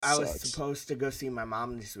I was Sucks. supposed to go see my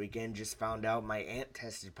mom this weekend. Just found out my aunt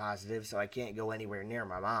tested positive, so I can't go anywhere near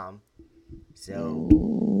my mom.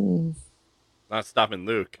 So Not stopping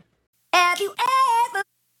Luke. Have you ever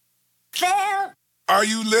felt? Are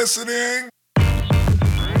you listening?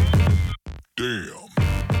 Damn.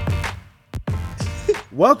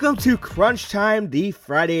 welcome to Crunch Time, the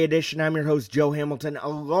Friday edition. I'm your host, Joe Hamilton,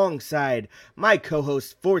 alongside my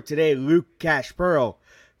co-host for today, Luke Cash Pearl,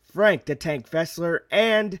 Frank the Tank Fessler,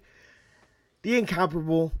 and the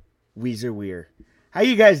incomparable Weezer Weir. How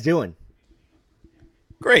you guys doing?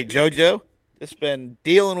 Great, JoJo. Just been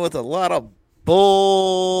dealing with a lot of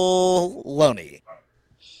bull-loney.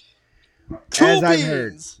 As I've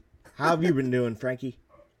heard. How have you been doing, Frankie?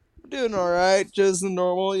 Doing all right, just the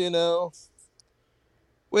normal, you know.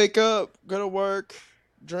 Wake up, go to work,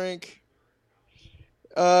 drink,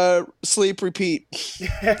 sleep, repeat.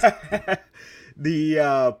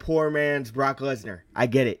 The poor man's Brock Lesnar. I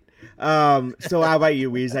get it. So how about you,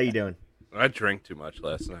 Weez? How you doing? I drank too much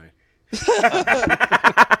last night.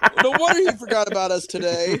 No wonder you forgot about us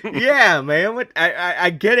today. Yeah, man. I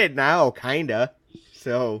get it now, kinda.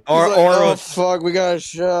 So Oh fuck, we got a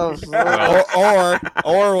show.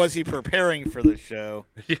 or was he preparing for the show?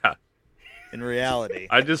 Yeah. In reality,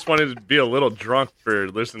 I just wanted to be a little drunk for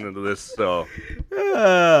listening to this, so.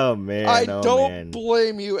 Oh man. I oh, don't man.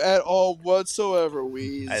 blame you at all whatsoever,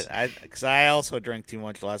 Weez. because I also drank too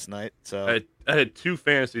much last night. So I had two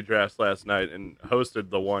fantasy drafts last night and hosted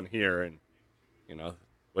the one here, and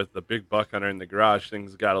with the big buck hunter in the garage,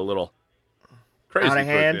 things got a little crazy. Out of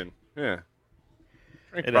hand? cooking. Yeah,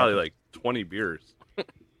 drank It probably happened. like 20 beers.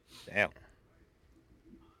 damn.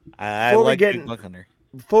 I Before we like get Big in- Buck Hunter.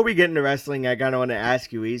 Before we get into wrestling, I kinda wanna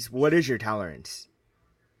ask you, Weez, what is your tolerance?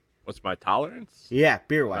 What's my tolerance? Yeah,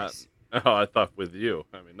 beer wise. Oh, I thought with you.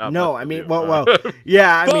 I mean, not No, much I with mean you. well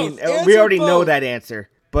yeah, I Both. mean we Answer already know both. that answer.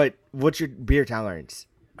 But what's your beer tolerance?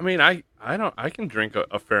 I mean, I can drink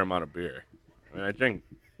a fair amount of beer. I mean, I drink.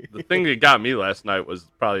 The thing that got me last night was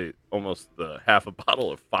probably almost the half a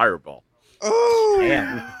bottle of Fireball. Oh,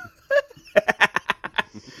 Damn.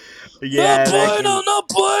 Yeah, no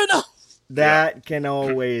bueno. that can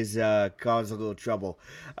always cause a little trouble.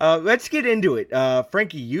 Let's get into it.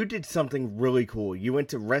 Frankie, you did something really cool. You went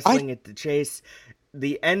to Wrestling at the Chase,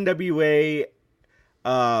 the NWA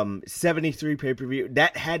 73 pay-per-view.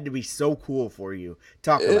 That had to be so cool for you.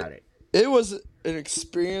 Talk about it. It was an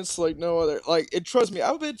experience like no other. Like, trust me,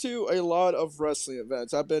 I've been to a lot of wrestling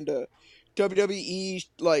events. I've been to WWE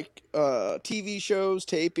TV shows,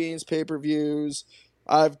 tapings, pay-per-views.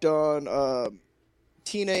 I've done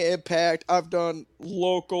TNA Impact. I've done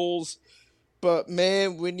locals. But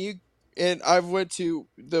man, I went to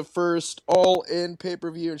the first all-in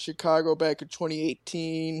pay-per-view in Chicago back in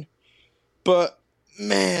 2018. But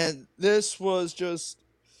man, this was just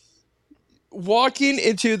walking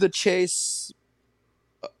into the Chase,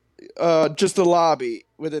 just the lobby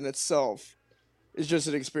within itself is just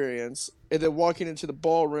an experience. And then walking into the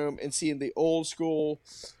ballroom and seeing the old school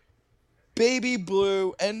baby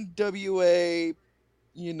blue NWA,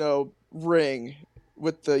 ring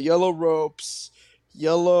with the yellow ropes,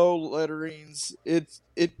 yellow letterings. It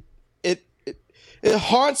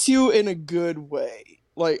haunts you in a good way.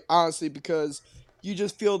 Like, honestly, because you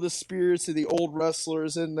just feel the spirits of the old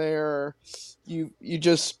wrestlers in there.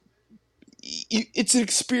 It's an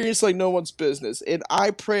experience like no one's business. And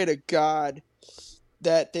I pray to God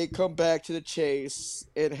that they come back to the Chase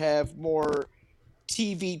and have more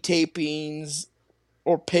TV tapings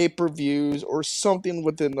or pay-per-views or something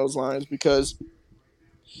within those lines, because,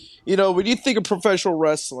 when you think of professional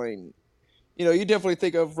wrestling, you definitely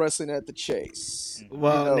think of wrestling at the Chase.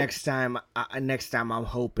 Well, next time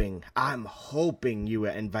I'm hoping you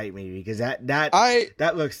invite me, because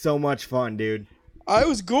that looks so much fun, dude. I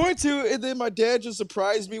was going to, and then my dad just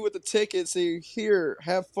surprised me with a ticket, saying, "Here,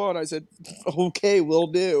 have fun." I said, "Okay, will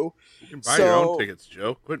do." You can buy your own tickets,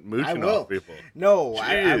 Joe. Quit mooching off people. No,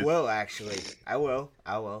 I Jeez. will actually. I will.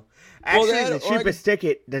 Actually, the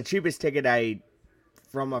cheapest ticket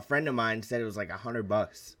from a friend of mine said it was like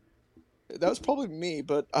 $100. That was probably me,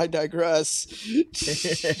 but I digress.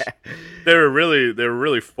 They were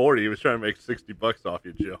really 40. He was trying to make $60 off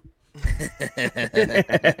you, Joe. Hey,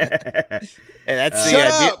 that's Shut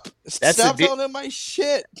the up! that's Stop the de- telling him my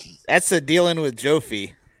shit. that's the dealing with Joe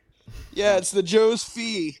fee. Yeah, it's the Joe's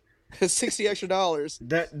fee. It's $60 extra.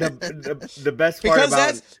 The best part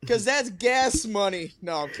Because that's gas money.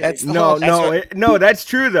 No, I'm kidding. That's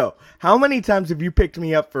true though. How many times have you picked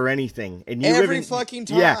me up for anything? And you Every fucking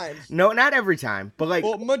time. Yeah, no, not every time, but like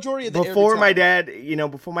majority of the before every time.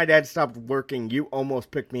 before my dad stopped working, you almost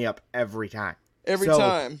picked me up every time. Every So,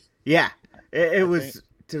 time. Yeah, it was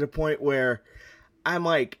to the point where I'm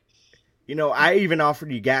like, I even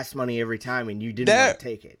offered you gas money every time, and you didn't want to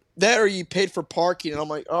take it. That or you paid for parking, and I'm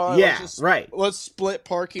like, oh, Yeah, right. Let's split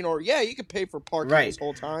parking, or you can pay for parking Right. this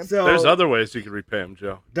whole time. So There's other ways you could repay him,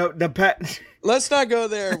 Joe. the pet. Let's not go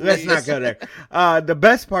there. Let's please. not go there. The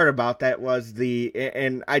best part about that was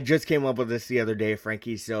and I just came up with this the other day,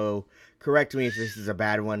 Frankie, so correct me if this is a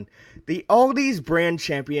bad one. The Aldi's brand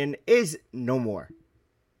champion is no more.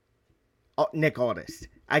 Nick Aldis.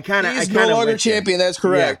 He's no longer champion. That's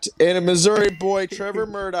correct. Yeah. And a Missouri boy, Trevor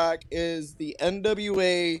Murdoch, is the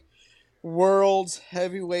NWA World's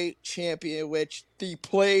Heavyweight Champion, which the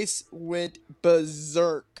place went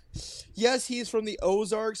berserk. Yes, he's from the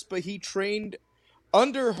Ozarks, but he trained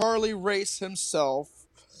under Harley Race himself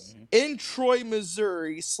in Troy,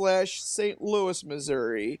 Missouri / St. Louis,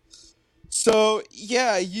 Missouri. So,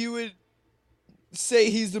 yeah, you would say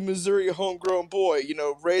he's the Missouri homegrown boy,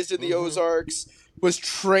 raised in the Ozarks, was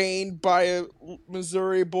trained by a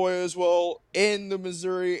Missouri boy as well in the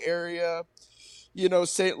Missouri area.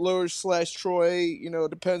 St. Louis / Troy,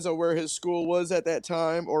 depends on where his school was at that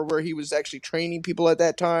time or where he was actually training people at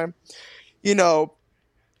that time. I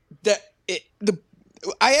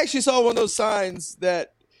actually saw one of those signs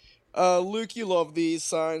that, Luke, you love these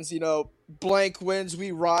signs, blank wins,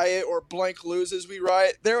 we riot, or blank loses, we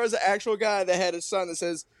riot. There was an actual guy that had a sign that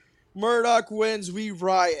says, Murdoch wins, we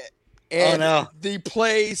riot. And the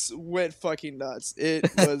place went fucking nuts. It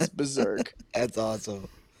was berserk. That's awesome.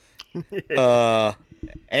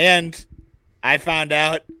 And I found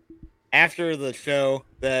out after the show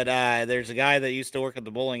that there's a guy that used to work at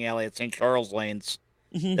the bowling alley at St. Charles Lanes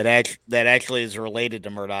that actually is related to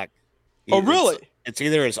Murdoch. Oh, really? It's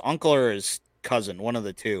either his uncle or his cousin, one of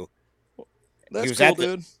the two. That's cool,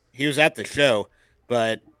 dude. He was at the show,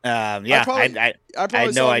 but I probably had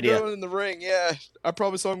no idea. Going in the ring. Yeah, I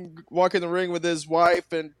probably saw him walk in the ring with his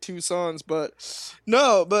wife and 2 sons. But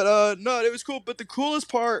it was cool. But the coolest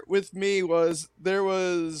part with me was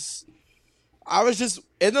I was just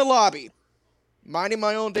in the lobby, minding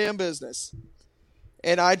my own damn business,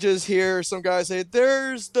 and I just hear some guy say,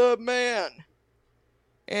 "There's the man,"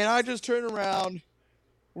 and I just turn around,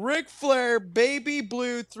 Ric Flair, baby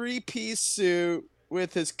blue 3-piece suit,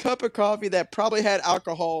 with his cup of coffee that probably had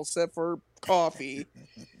alcohol except for coffee.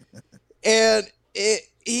 And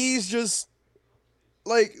he's just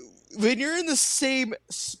like, when you're in the same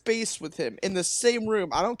space with him, in the same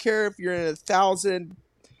room, I don't care if you're in a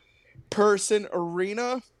 1,000-person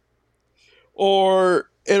arena or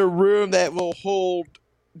in a room that will hold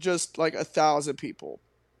just like 1,000 people.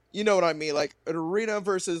 You know what I mean? Like an arena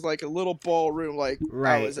versus like a little ballroom, like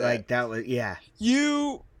right, like that was, yeah.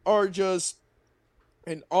 You are just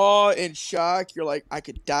in awe and shock. You're like, I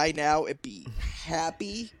could die now and be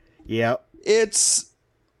happy. Yep.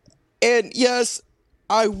 And yes,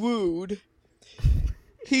 I wooed.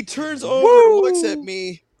 He turns over, looks at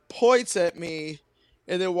me, points at me,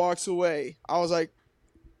 and then walks away. I was like,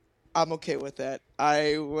 I'm okay with that.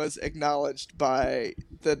 I was acknowledged by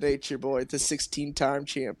the Nature Boy, the 16-time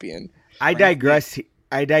champion. I digress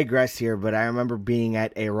here, but I remember being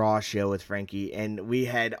at a Raw show with Frankie, and we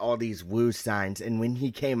had all these woo signs, and when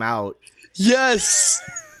he came out... Yes!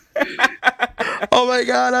 Oh my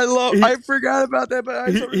god, I forgot about that,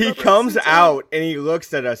 but he comes out, and he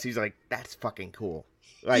looks at us, he's like, that's fucking cool.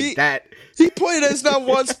 Like, that... He pointed at us not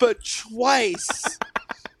once, but twice.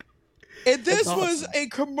 And this was a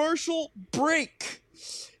commercial break.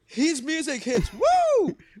 His music hits.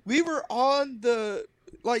 Woo! We were on the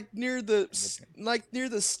near the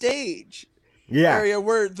stage area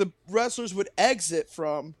where the wrestlers would exit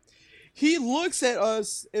from. He looks at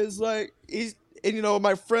us as like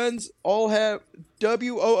my friends all have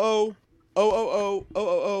WOO.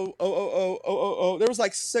 There was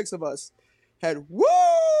like 6 of us. Had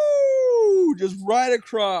woo just right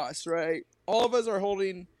across, right? All of us are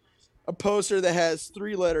holding a poster that has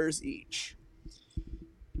 3 letters each.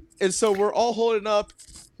 And so we're all holding up.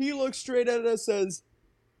 He looks straight at us, says,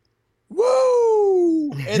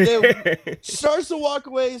 woo! And then starts to walk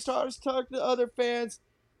away, starts talking to other fans.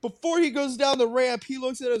 Before he goes down the ramp, he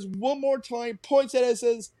looks at us one more time, points at us,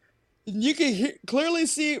 says, you can clearly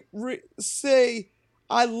say,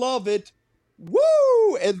 I love it.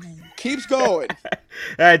 Woo! And keeps going.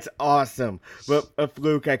 That's awesome. But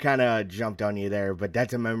Luke, I kind of jumped on you there, but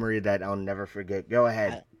that's a memory that I'll never forget. Go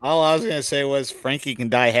ahead. All I was going to say was Frankie can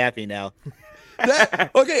die happy now.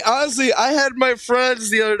 Okay, honestly, I had my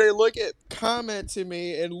friends the other day comment to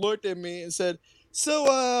me and looked at me and said,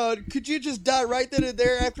 so, could you just die right then and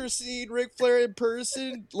there after seeing Ric Flair in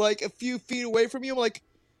person, like a few feet away from you? I'm like,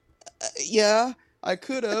 yeah, I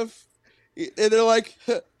could have. And they're like,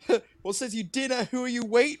 Well, since you didn't, who are you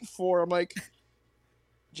waiting for? I'm like,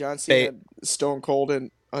 John Cena, Stone Cold,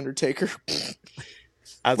 and Undertaker.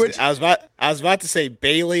 I was about to say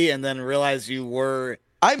Bailey, and then realize you were.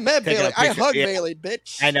 I met taking Bailey. a I picture. hugged Yeah, Bailey,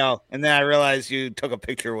 bitch. I know, and then I realized you took a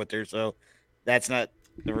picture with her, so that's not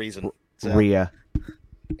the reason. So. Rhea.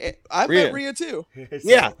 I Rhea. met Rhea too.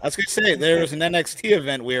 Yeah, I was gonna say there was an NXT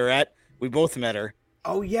event we were at. We both met her.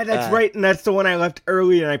 Oh yeah, that's right, and that's the one I left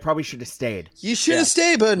early, and I probably should have stayed. You should have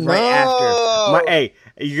stayed, but no. Right after. Hey,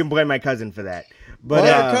 you can blame my cousin for that. But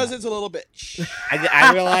well, your cousin's a little bitch.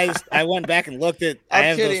 I realized I went back and looked at. I I'm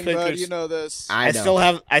have kidding, those bud. pictures. You know this. I still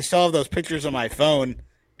have those pictures on my phone,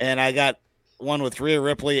 and I got one with Rhea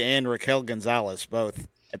Ripley and Raquel Gonzalez both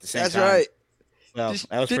at the same time. That's right. So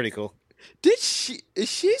that was pretty cool. Is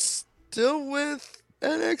she still with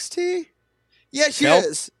NXT? Yeah, she Nope.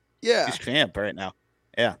 is. Yeah. She's champ right now.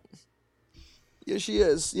 Yeah. Yeah, she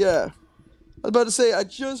is. Yeah. I was about to say, I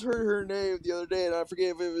just heard her name the other day, and I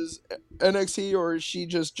forget if it was NXT or she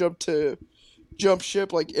just jumped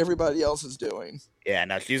ship like everybody else is doing. Yeah,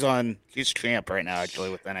 no, she's champ right now,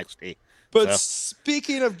 actually, with NXT. But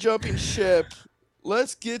speaking of jumping ship,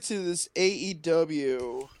 let's get to this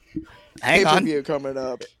AEW pay-per-view coming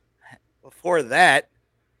up. Before that,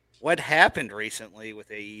 what happened recently with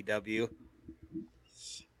AEW?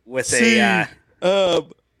 With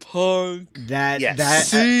Punk.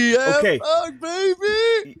 Okay. Punk,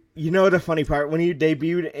 baby. You know the funny part? When you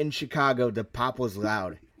debuted in Chicago, the pop was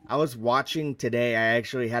loud. I was watching today. I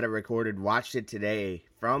actually had it recorded. Watched it today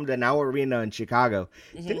from the Now Arena in Chicago.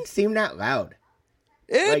 It didn't seem that loud.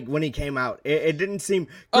 Like when he came out, it didn't seem.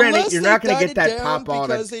 Granted, you're not going to get that pop on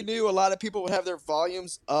because they knew a lot of people would have their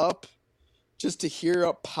volumes up just to hear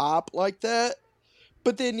a pop like that.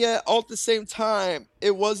 But then, yeah, all at the same time,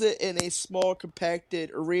 it wasn't in a small, compacted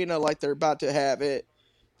arena like they're about to have it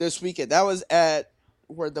this weekend. That was at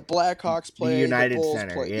where the Blackhawks play, the United Bulls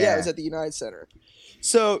Center. play. Yeah, it was at the United Center.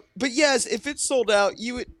 So, but yes, if it's sold out,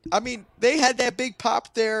 they had that big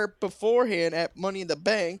pop there beforehand at Money in the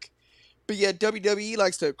Bank, but yet WWE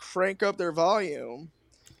likes to crank up their volume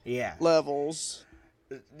levels.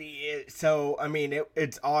 So, I mean,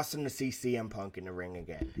 it's awesome to see CM Punk in the ring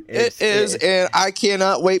again. It is, and I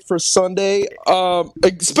cannot wait for Sunday,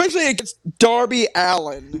 especially against Darby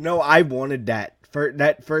Allin. No, I wanted that. For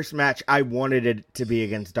that first match, I wanted it to be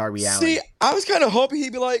against Darby Allin. See, I was kind of hoping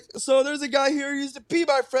he'd be like, so there's a guy here who used to be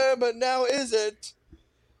my friend, but now isn't.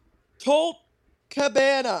 Colt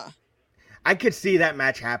Cabana. I could see that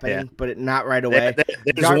match happening, but not right away.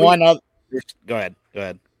 There's one other. Go ahead.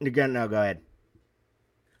 No, go ahead.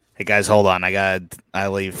 Hey guys, hold on. I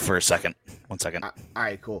leave for a second. 1 second. All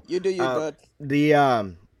right, cool. You do you, bud.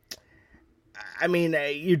 I mean,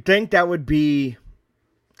 you'd think that would be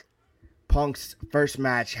Punk's first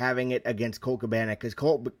match, having it against Colt Cabana, because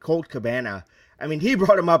Colt Cabana, I mean, he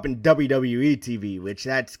brought him up in WWE TV, which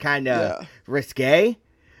that's kind of risque,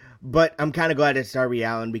 but I'm kind of glad it's Darby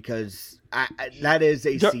Allin because that is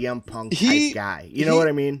a CM Punk type guy. You know what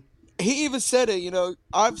I mean? He even said it,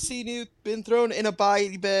 I've seen you been thrown in a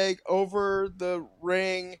body bag over the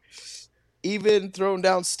ring, even thrown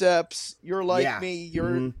down steps. You're like me.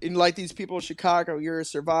 You're in like these people in Chicago. You're a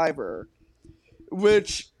survivor,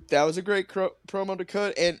 which that was a great promo to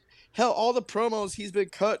cut. And hell, all the promos he's been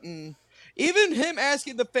cutting, even him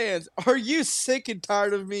asking the fans, are you sick and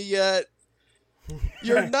tired of me yet?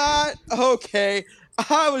 You're not? Okay.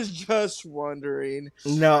 I was just wondering.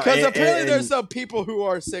 No, because apparently there's some people who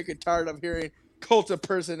are sick and tired of hearing Cult of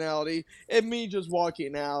Personality and me just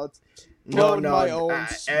walking out.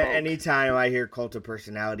 Anytime I hear Cult of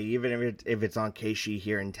Personality, even if it's on Keishi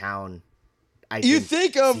here in town, you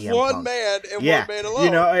think of CM one Punk. Man and one man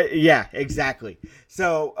alone. Yeah, exactly.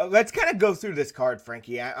 So let's kind of go through this card,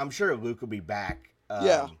 Frankie. I'm sure Luke will be back.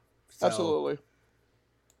 Absolutely.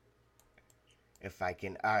 If I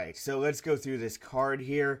can. All right, so let's go through this card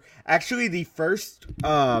here. Actually, the first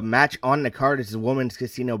match on the card is the Women's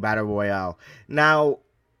Casino Battle Royale. Now,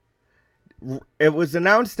 it was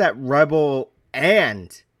announced that Rebel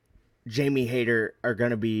and Jamie Hayter are going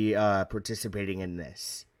to be participating in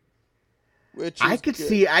this. Which I could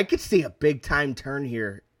see a big time turn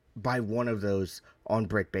here by one of those on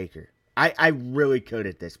Britt Baker. I really could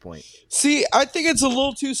at this point. See, I think it's a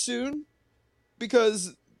little too soon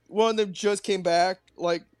because one of them just came back,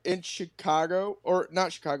 like in Chicago, or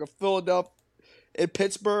not Chicago, Philadelphia, in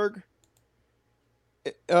Pittsburgh,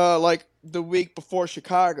 like the week before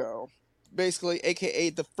Chicago, basically, aka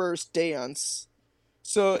the first dance.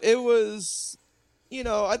 So it was,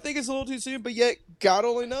 I think it's a little too soon, but yet God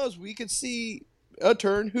only knows. We could see a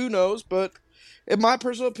turn, who knows? But in my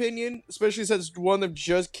personal opinion, especially since one of them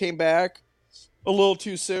just came back, a little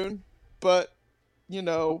too soon. but you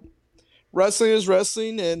know, wrestling is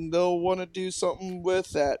wrestling, and they'll want to do something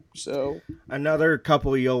with that. So Another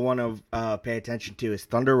couple you'll want to pay attention to is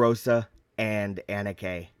Thunder Rosa and Anna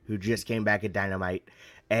Kay, who just came back at Dynamite.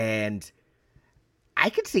 And I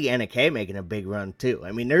could see Anna Kay making a big run too.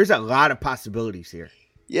 I mean, there's a lot of possibilities here.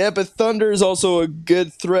 yeah, but Thunder is also a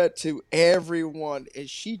good threat to everyone, and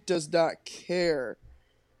she does not care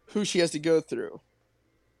who she has to go through.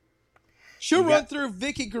 She'll You run got- through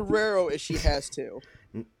Vicky Guerrero if she has to.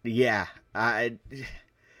 Yeah, Nyla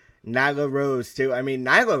Rose too. I mean,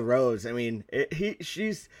 Nyla Rose. I mean,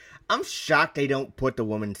 she's. I'm shocked they don't put the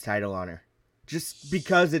women's title on her, just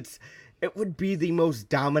because it would be the most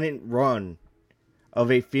dominant run of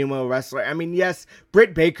a female wrestler. I mean, yes,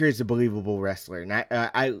 Britt Baker is a believable wrestler, and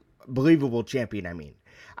I believable champion. I mean,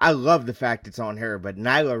 I love the fact it's on her, but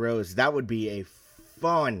Nyla Rose, that would be a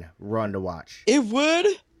fun run to watch. It would.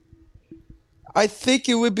 I think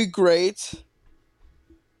it would be great.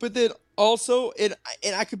 But then also, and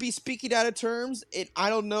I could be speaking out of terms, and I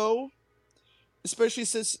don't know, especially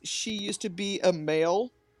since she used to be a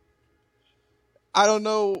male. I don't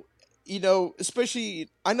know, especially,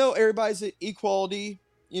 I know everybody's at equality,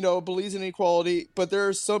 believes in equality, but there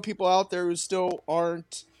are some people out there who still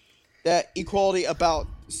aren't that equality about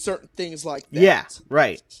certain things like that. Yeah,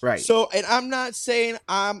 right. So, and I'm not saying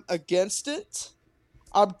I'm against it.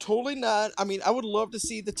 I'm totally not. I mean, I would love to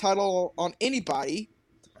see the title on anybody,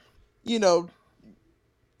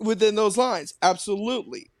 within those lines.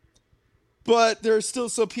 Absolutely. But there are still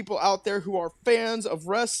some people out there who are fans of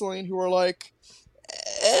wrestling who are like,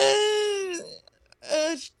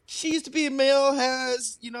 she used to be a male,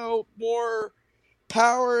 has, more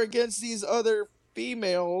power against these other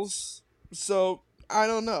females. So, I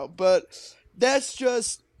don't know. But that's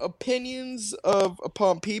just opinions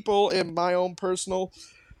upon people and my own personal.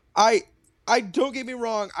 I don't get me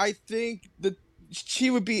wrong. I think that she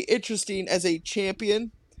would be interesting as a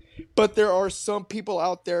champion, but there are some people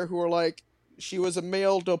out there who are like, she was a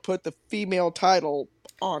male, don't put the female title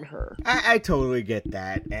on her. I totally get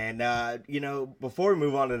that. And, before we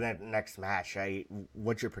move on to that next match,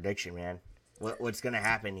 what's your prediction, man? What's going to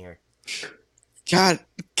happen here? God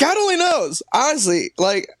only knows. Honestly,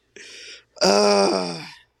 I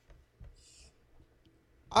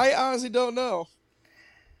honestly don't know.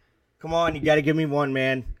 Come on, you got to give me one,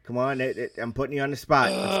 man. Come on, I'm putting you on the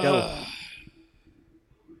spot. Let's go.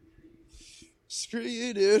 Screw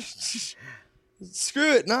you, dude.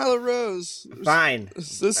 Screw it, Nyla Rose. Fine.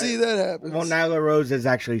 Let's see that happen. Well, Nyla Rose is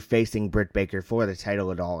actually facing Britt Baker for the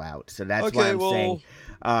title at All Out, so that's why I'm saying.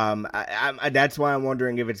 That's why I'm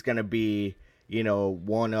wondering if it's gonna be,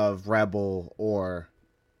 one of Rebel or,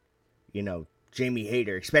 Jamie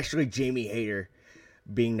Hayter, especially Jamie Hayter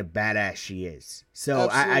being the badass she is. So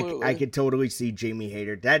I could totally see Jamie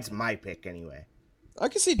Hayter. That's my pick anyway. I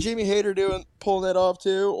could see Jamie Hayter pulling that off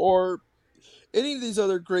too, or any of these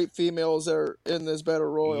other great females that are in this battle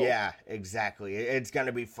royal. Yeah, exactly. It's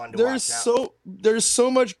gonna be fun to watch. There's so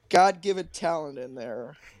much God-given talent in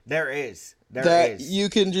there. There is. You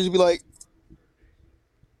can just be like,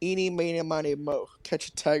 eeny, meeny, miny, mo. Catch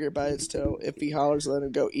a tiger by its tail. If he hollers, let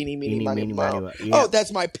him go. Eeny, meeny, miny, mo. Yeah. Oh,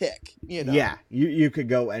 that's my pick. Yeah, you could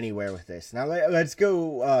go anywhere with this. Now let's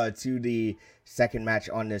go to the second match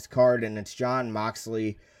on this card, and it's Jon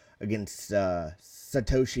Moxley against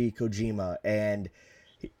Satoshi Kojima, and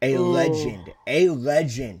a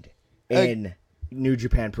legend in New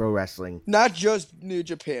Japan Pro Wrestling. Not just New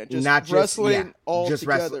Japan, just not wrestling all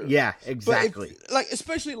together. Yeah, exactly.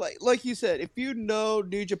 Especially like you said, if you know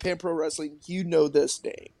New Japan Pro Wrestling, you know this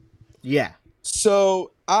name. Yeah.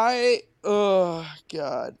 So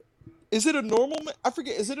God. Is it a normal? I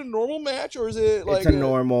forget. Is it a normal match or is it like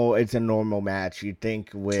It's a normal match. You'd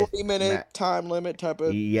think with 20-minute time limit type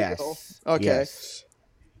of yes. deal? Okay. Yes.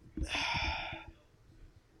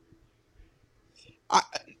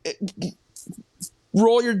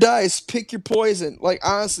 Roll your dice, pick your poison. Like,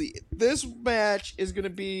 honestly, this match is gonna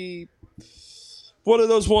be one of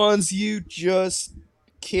those ones you just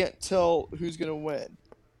can't tell who's gonna win.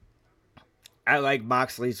 I like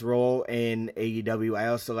Moxley's role in AEW. I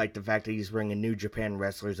also like the fact that he's bringing New Japan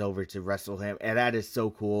wrestlers over to wrestle him, and that is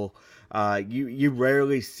so cool. You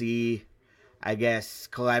rarely see, I guess,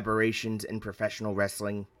 collaborations in professional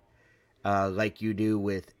wrestling like you do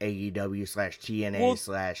with AEW /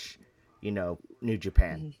 TNA / New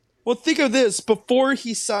Japan. Well, think of this. Before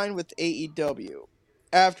he signed with AEW,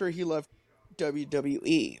 after he left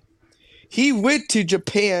WWE, he went to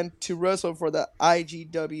Japan to wrestle for the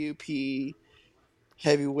IGWP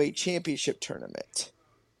Heavyweight Championship tournament.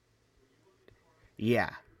 Yeah.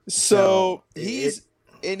 So he's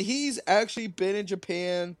actually been in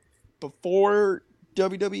Japan before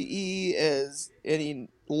WWE, and he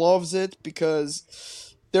loves it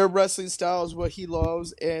because their wrestling style is what he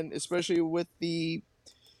loves, and especially with the,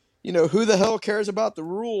 who the hell cares about the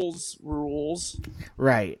rules,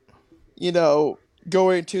 Right.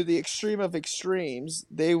 going to the extreme of extremes,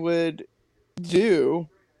 they would do.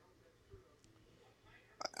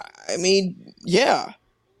 I mean, yeah.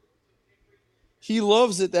 He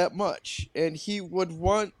loves it that much, and he would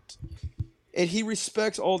want, and he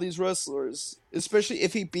respects all these wrestlers, especially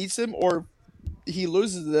if he beats them or he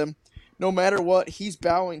loses to them. No matter what, he's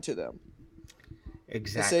bowing to them and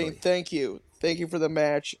saying, Exactly. thank you for the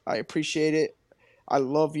match. I appreciate it. I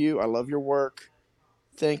love you. I love your work.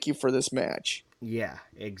 Thank you for this match. Yeah,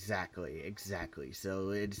 exactly.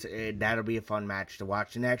 So that'll be a fun match to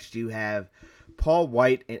watch. Next, you have Paul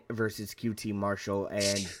White versus QT Marshall,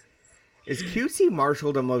 and is QT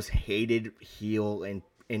Marshall the most hated heel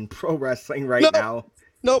in pro wrestling right Nope. now?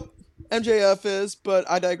 Nope. MJF is, but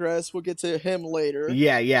I digress. We'll get to him later.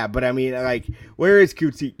 Yeah, but I mean, like, where is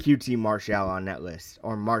QT Marshall on that list,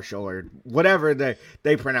 or Marshall, or whatever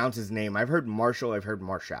they pronounce his name? I've heard Marshall, I've heard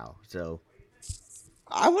Marshall. So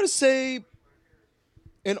I would say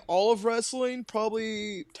in all of wrestling,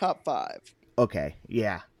 probably top 5. okay,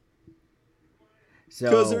 yeah.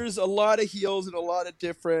 Because So there's a lot of heels in a lot of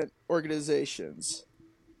different organizations.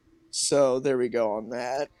 So there we go on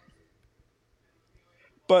that.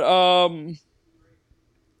 But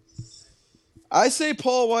I say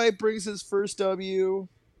Paul White brings his first W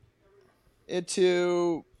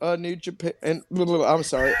into New Japan. And I'm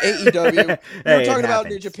sorry, AEW. We were Hey, it talking about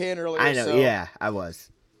happens. New Japan earlier. I know, so. yeah, I was.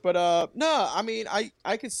 But no, I mean, I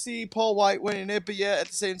could see Paul White winning it, but yet at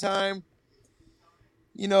the same time,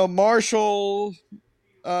 Marshall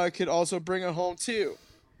could also bring it home too,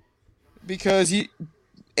 because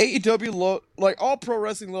AEW like all pro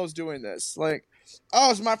wrestling loves doing this. Like, oh,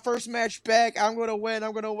 it's my first match back. I'm gonna win.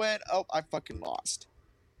 Oh, I fucking lost.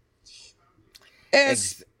 And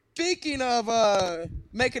speaking of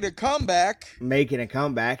making a comeback,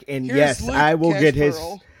 and here's yes, Luke I will get his.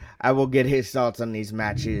 Cashpearl. I will get his thoughts on these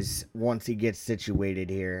matches once he gets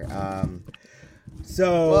situated here. Well,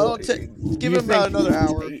 give him about another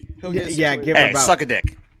hour. He'll get Yeah, situated. give him Hey, about. suck a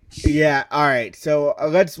dick. Yeah, all right. So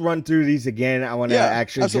let's run through these again. I want to Yeah,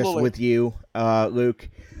 actually absolutely. just with you, Luke.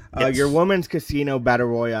 Yes. Your women's casino battle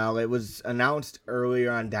royale. It was announced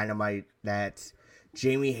earlier on Dynamite that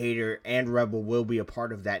Jamie Hayter and Rebel will be a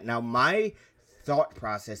part of that. Now, my thought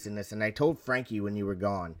process in this, and I told Frankie when you were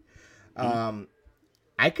gone,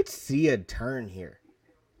 I could see a turn here.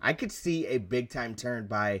 I could see a big time turn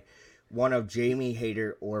by one of Jamie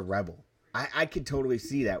Hayter or Rebel. I could totally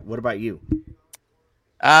see that. What about you?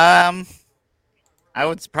 I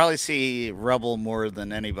would probably see Rebel more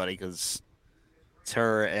than anybody because it's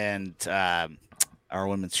her and our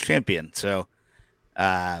women's champion. So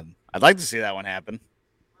I'd like to see that one happen.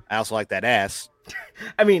 I also like that ass.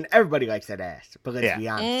 I mean, everybody likes that ass, but let's Yeah. be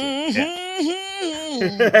honest.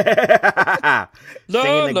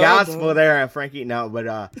 Singing the gospel there, Frankie. No,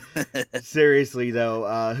 but seriously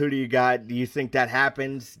though, who do you got? Do you think that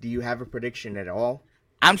happens? Do you have a prediction at all?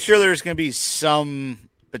 I'm sure there's going to be some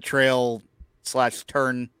betrayal /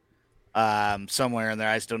 turn somewhere in there.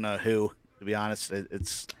 I just don't know who. To be honest,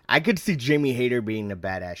 it's. I could see Jamie Hayter being the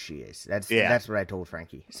badass she is. That's what I told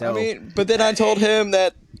Frankie. So I mean, but then I told him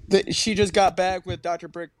that she just got back with Dr.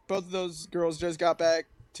 Brick. Both of those girls just got back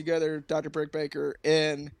together, Dr. Brick Baker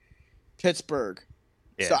in Pittsburgh.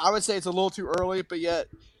 Yeah. So I would say it's a little too early, but yet,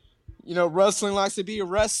 wrestling likes to be a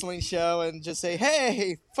wrestling show and just say,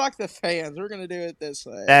 hey, fuck the fans. We're going to do it this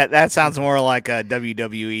way. That sounds more like a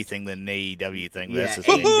WWE thing than an AEW thing. yeah, That's the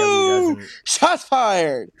thing. AEW Shots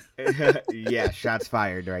fired. doesn't. Yeah, shots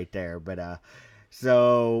fired right there. But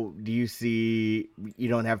so do you see? You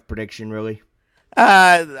don't have prediction really?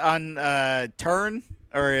 On turn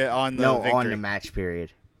or on the No, victory? on the match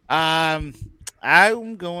period. I'm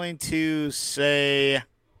going to say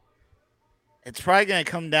it's probably going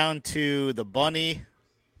to come down to the bunny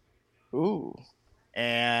Ooh.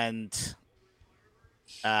 and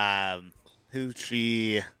who's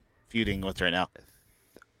she feuding with right now?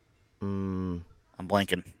 I'm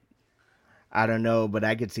blanking. I don't know, but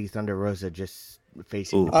I could see Thunder Rosa just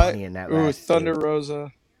facing Ooh. the bunny in that last Thunder feud.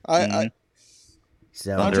 Rosa.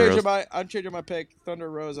 So I'm Thunder changing my pick. Thunder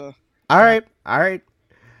Rosa. all right.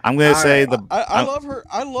 I'm going to All say right. I love her.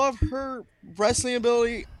 I love her wrestling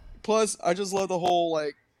ability. Plus, I just love the whole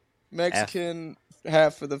Mexican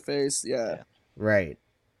half of the face. Yeah. Right.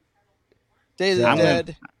 Day of So- the I'm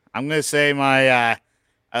Dead. I'm going to say my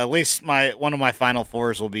at least one of my final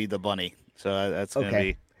fours will be the bunny. So that's going to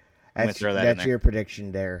Okay. be. I'm gonna That's throw that in there. your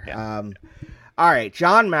prediction there. Yeah. All All right,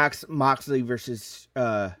 John Moxley versus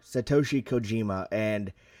Satoshi Kojima,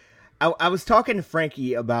 and I was talking to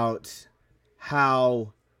Frankie about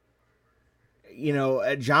how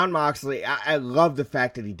John Moxley. I love the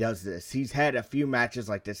fact that he does this. He's had a few matches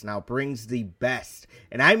like this now, brings the best,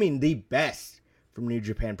 and I mean the best from New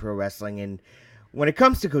Japan Pro Wrestling. And when it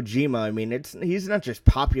comes to Kojima, I mean he's not just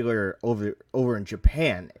popular over in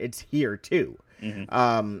Japan; it's here too.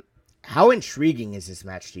 Mm-hmm. How intriguing is this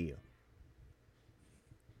match to you?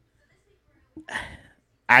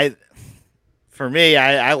 For me,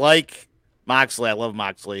 I like Moxley. I love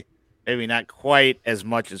Moxley. Maybe not quite as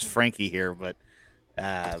much as Frankie here, but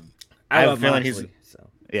I have a feeling Moxley,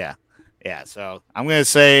 yeah. So I'm gonna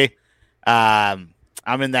say I'm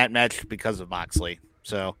in that match because of Moxley.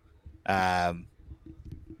 So and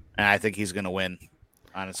I think he's gonna win.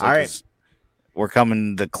 Honestly, all right. We're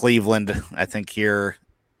coming to Cleveland, I think, here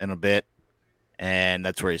in a bit, and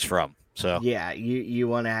that's where he's from. So yeah, you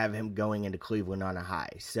want to have him going into Cleveland on a high.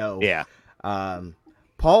 So yeah.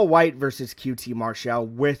 Paul White versus QT Marshall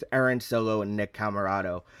with Aaron Solo and Nick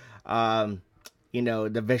Camarado.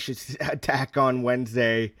 The vicious attack on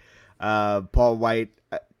Wednesday. Paul White,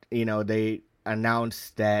 they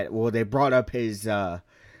announced that, they brought up his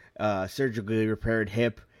surgically repaired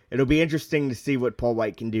hip. It'll be interesting to see what Paul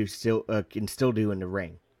White can still do in the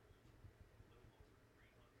ring.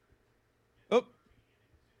 Oh,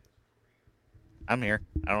 I'm here.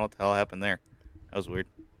 I don't know what the hell happened there. That was weird.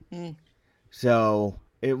 So,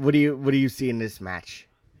 what do you see in this match,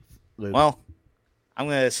 Luke? Well, I'm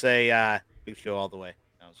gonna say Big Show all the way.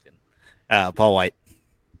 No, I was kidding. Paul White.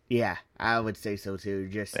 Yeah, I would say so too.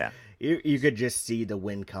 You could just see the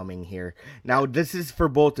win coming here. Now, this is for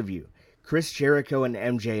both of you, Chris Jericho and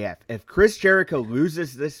MJF. If Chris Jericho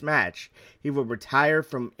loses this match, he will retire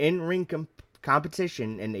from in-ring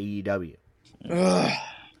competition in AEW.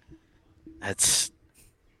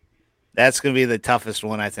 That's gonna be the toughest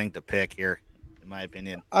one, I think, to pick here, in my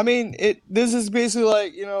opinion. I mean, this is basically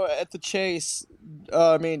like, at the Chase.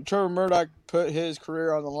 Trevor Murdoch put his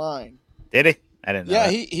career on the line. Did he? I didn't know. Yeah,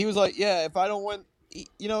 that. he was like, yeah, if I don't win,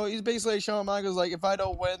 he's basically Shawn Michaels, like, if I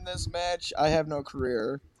don't win this match, I have no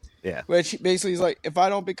career. Yeah. Which basically is like, if I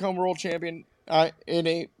don't become world champion in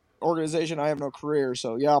a organization, I have no career.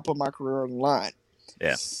 So yeah, I'll put my career on the line.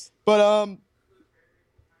 Yeah. But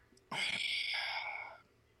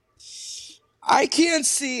I can't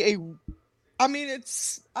see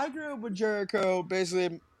I grew up with Jericho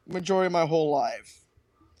basically majority of my whole life.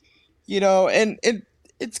 And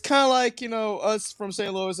it's kind of like, us from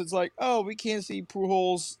St. Louis. It's like, oh, we can't see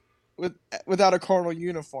Pujols without a Cardinal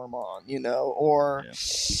uniform on, or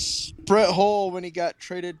Brett Hull when he got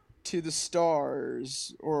traded to the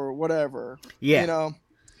Stars or whatever. Yeah.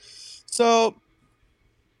 So,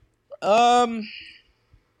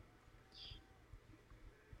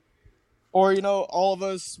 or all of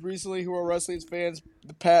us recently who are wrestling fans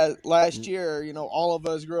last year, all of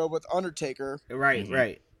us grew up with Undertaker. Right, Mm-hmm.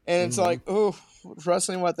 right. And it's like, oh,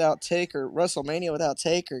 wrestling without Taker, WrestleMania without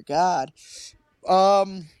Taker, God.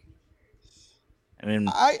 I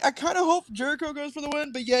kind of hope Jericho goes for the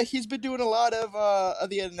win, but yeah, he's been doing a lot of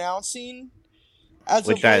the announcing as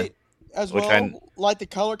of late as well, like the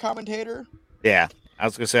color commentator. Yeah, I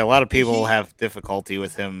was gonna say a lot of people have difficulty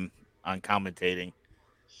with him on commentating.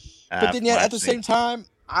 But then, at the same time,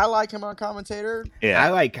 I like him on commentator. Yeah, I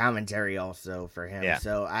like commentary also for him. Yeah.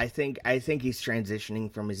 So I think he's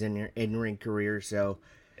transitioning from his in-ring career. So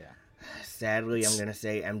sadly, I'm gonna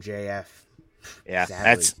say MJF. Yeah,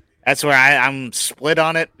 Sadly. that's where I'm split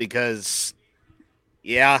on it because,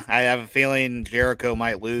 I have a feeling Jericho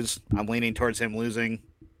might lose. I'm leaning towards him losing,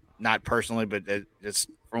 not personally, but just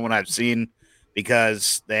from what I've seen,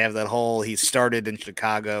 because they have that whole he started in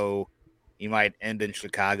Chicago, he might end in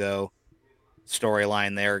Chicago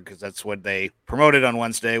storyline there, because that's what they promoted on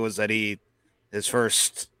Wednesday, was that his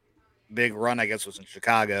first big run, I guess, was in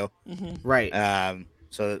Chicago. Mm-hmm. Right.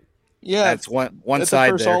 So yeah, that's one that's side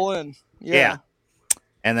the first there. All In. Yeah.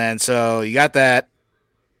 And then so you got that,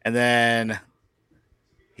 and then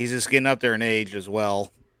he's just getting up there in age as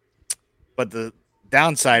well. But the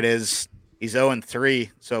downside is he's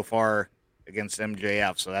 0-3 so far against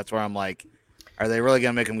MJF. So that's where I'm like, are they really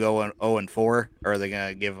going to make him go 0-4, or are they going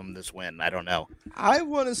to give him this win? I don't know. I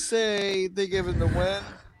want to say they give him the win.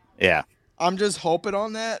 Yeah. I'm just hoping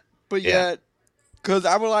on that. But yet, because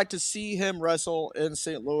I would like to see him wrestle in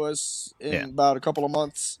St. Louis in about a couple of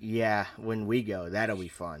months. Yeah, when we go, that'll be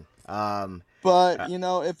fun. But,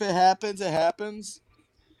 if it happens, it happens.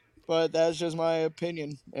 But that's just my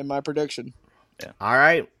opinion and my prediction. Yeah. All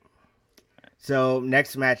right. So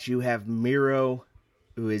next match, you have Miro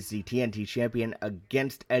who is the TNT champion,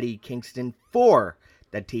 against Eddie Kingston for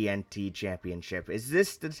the TNT championship. Is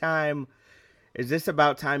this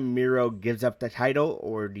about time Miro gives up the title,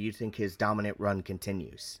 or do you think his dominant run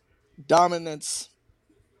continues? Dominance.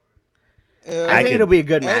 I think it'll be a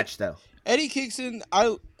good match, though. Eddie Kingston,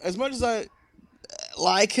 as much as I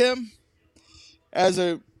like him as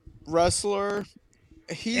a wrestler,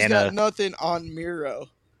 he's got nothing on Miro.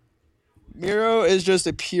 Miro is just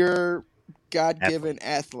a pure God-given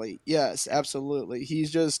athlete. Yes, absolutely.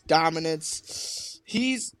 He's just dominance.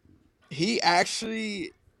 He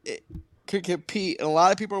actually could compete. And a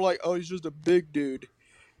lot of people are like, oh, he's just a big dude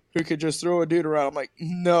who could just throw a dude around. I'm like,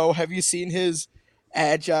 no. Have you seen his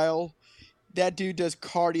agile? That dude does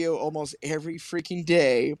cardio almost every freaking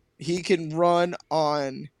day. He can run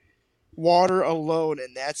on water alone,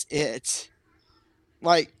 and that's it.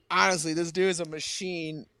 Like, honestly, this dude is a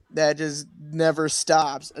machine that just never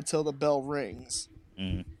stops until the bell rings.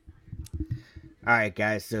 Mm. All right,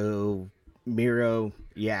 guys. So Miro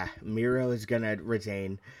is gonna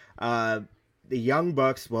retain. The Young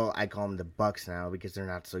Bucks. Well, I call them the Bucks now because they're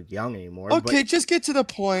not so young anymore. Okay, just get to the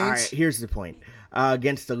point. All right, here's the point.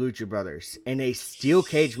 Against the Lucha Brothers in a steel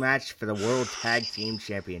cage match for the World Tag Team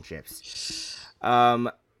Championships.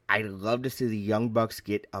 I'd love to see the Young Bucks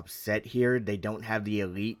get upset here. They don't have the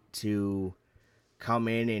Elite to come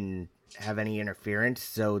in and have any interference,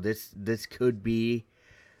 so this could be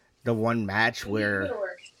the one match where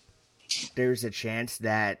there's a chance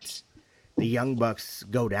that the Young Bucks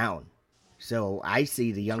go down. So I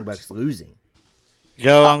see the Young Bucks losing.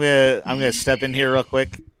 Joe, I'm gonna step in here real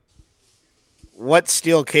quick. What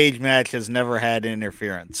steel cage match has never had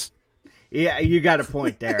interference? Yeah, you got a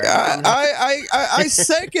point there. I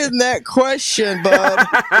second that question, bud.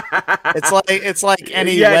 It's like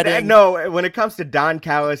any wedding. No, when it comes to Don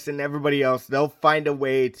Callis and everybody else, they'll find a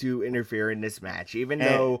way to interfere in this match, even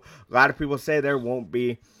though a lot of people say there won't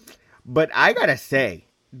be. But I gotta say,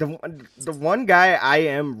 the one guy I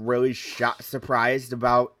am really surprised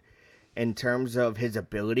about in terms of his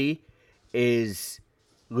ability is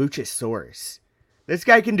Luchasaurus. This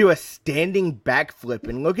guy can do a standing backflip,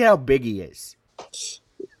 and look at how big he is.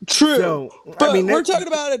 True, so, but we're talking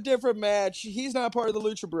about a different match. He's not part of the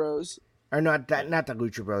Lucha Bros. Or not the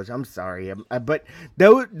Lucha Bros. I'm sorry, but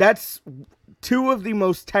that's two of the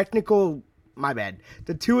most technical. My bad.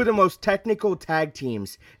 The two of the most technical tag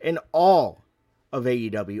teams in all of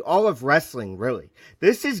AEW, all of wrestling, really.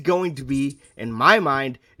 This is going to be, in my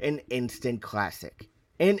mind, an instant classic.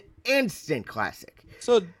 An instant classic.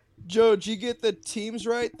 So, Joe, did you get the teams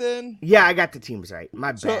right then? Yeah, I got the teams right.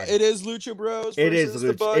 My bad. So it is Lucha Bros. It is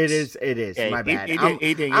the Bucks? It is. Yeah, my bad.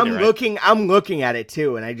 I'm looking at it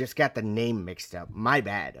too, and I just got the name mixed up. My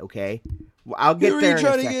bad. Okay, well, I'll get there. Who are you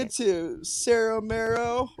trying to get to? Sarah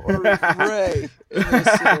Mero or Ray in this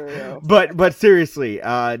scenario? But seriously,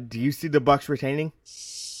 do you see the Bucks retaining?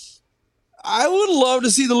 I would love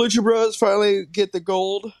to see the Lucha Bros finally get the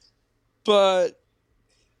gold, but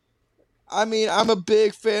I mean, I'm a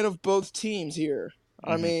big fan of both teams here.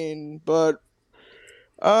 Mm-hmm. I mean, but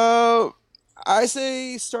I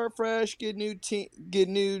say start fresh, get new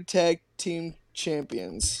tag team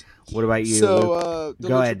champions. What about you? So, Luke?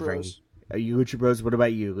 Go ahead, Frankie. Are you Lucha Bros? What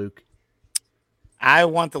about you, Luke? I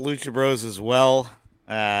want the Lucha Bros as well.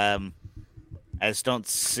 I just don't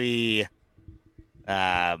see.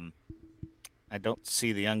 I don't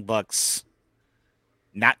see the Young Bucks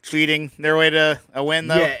not treating their way to a win,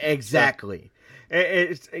 though. Yeah, exactly. So.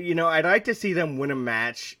 It's I'd like to see them win a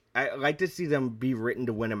match. I'd like to see them be written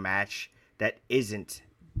to win a match that isn't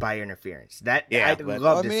by interference. I'd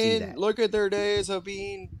love to see that. Look at their days of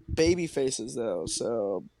being baby faces, though.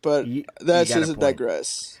 So, but that's just a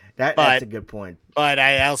digress. That's a good point. But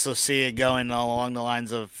I also see it going along the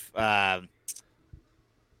lines of that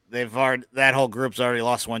whole group's already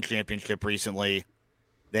lost one championship recently.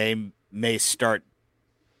 They may start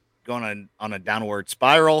going on a downward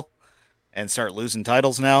spiral and start losing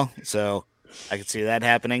titles now. So I could see that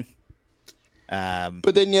happening.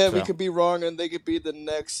 But then, we could be wrong, and they could be the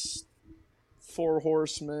next Four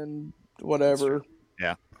Horsemen, whatever.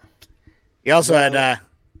 Yeah. You also had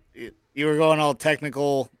you were going all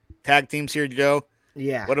technical tag teams here, Joe.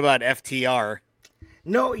 Yeah. What about FTR?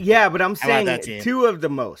 No, yeah, but I'm saying two of the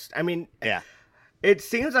most. I mean, yeah. It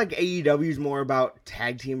seems like AEW is more about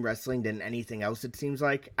tag team wrestling than anything else. It seems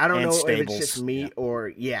like I don't know if it's just me or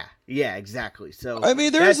yeah, exactly. So I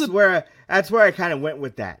mean, that's where I kind of went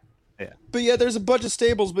with that. Yeah, but there's a bunch of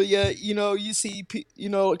stables. But you see,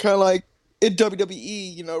 kind of like in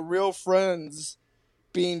WWE, real friends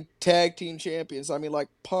being tag team champions. I mean, like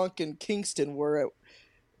Punk and Kingston were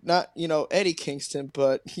not Eddie Kingston,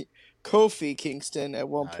 but Kofi Kingston at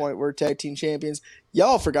one Right. point were tag team champions.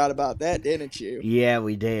 Y'all forgot about that, didn't you? Yeah,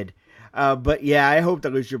 we did. But yeah, I hope the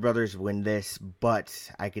Lucha Brothers win this,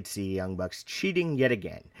 but I could see Young Bucks cheating yet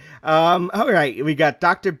again. All right, we got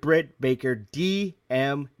Dr. Britt Baker,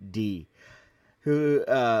 DMD,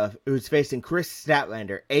 who's facing Chris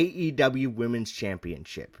Statlander, AEW Women's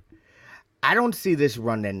Championship. I don't see this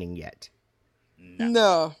run ending yet.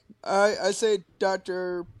 No, I say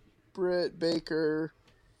Dr. Britt Baker,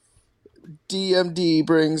 DMD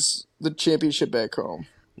brings the championship back home,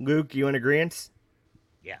 Luke, you in agreement?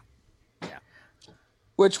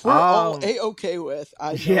 which we're all A-okay with.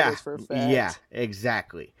 I know Yeah, this for a fact. yeah,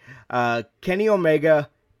 exactly. Kenny Omega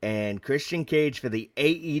and Christian Cage for the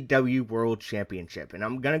AEW World Championship. And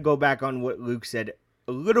I'm going to go back on what Luke said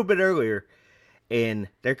a little bit earlier, and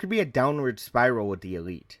there could be a downward spiral with the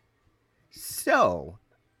Elite. So,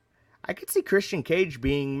 I could see Christian Cage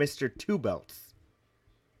being Mr. Two Belts.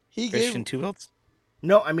 He Christian gave, Two Belts?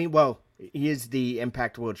 No, I mean, well, he is the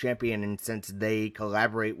Impact World Champion, and since they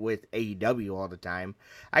collaborate with AEW all the time,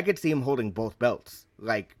 I could see him holding both belts,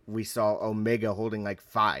 like we saw Omega holding like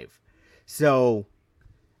 5. So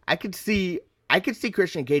I could see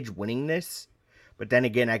Christian Cage winning this, but then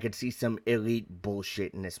again, I could see some Elite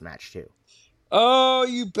bullshit in this match too. oh,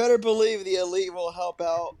 you better believe the Elite will help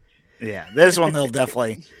out Yeah, this one they'll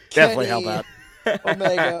definitely help out.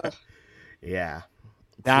 Omega. Yeah.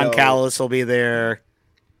 Don So- Callis will be there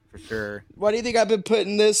for sure. Why do you think I've been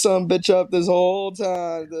putting this bitch up this whole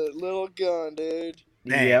time? The little gun, dude.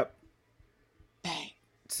 Dang. Yep. Bang.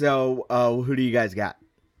 So, who do you guys got?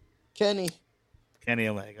 Kenny. Kenny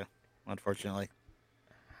Omega, unfortunately.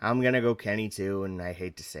 I'm gonna go Kenny too, and I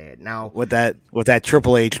hate to say it. Now, With that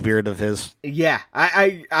Triple H beard of his. yeah,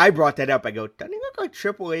 I brought that up. I go, doesn't he look like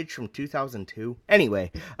Triple H from 2002?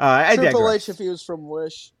 Anyway, I Triple digress. H if he was from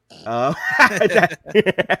Wish.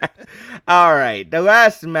 All right, the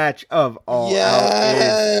last match of all out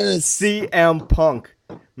is Yes. CM Punk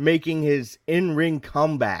making his in-ring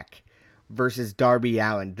comeback versus Darby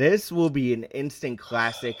Allin. This will be an instant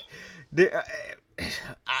classic.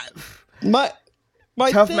 My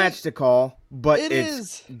Tough thing- match to call, but It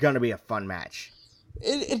it's gonna be a fun match.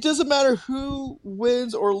 It doesn't matter who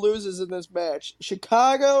wins or loses in this match.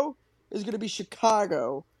 Chicago is going to be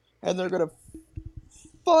Chicago, and they're going to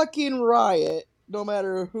fucking riot no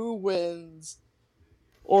matter who wins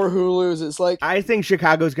or who loses. Like, I think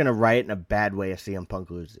Chicago's gonna riot in a bad way if CM Punk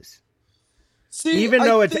loses, see, even I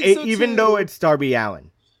though think so, too. it's Darby Allin.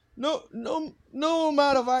 No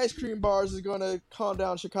amount of ice cream bars is going to calm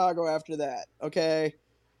down Chicago after that. Okay.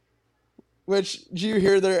 Which, do you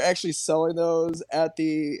hear they're actually selling those at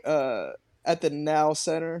the Now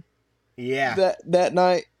Center Yeah. that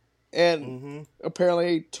night, and Mm-hmm.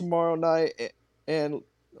 apparently tomorrow night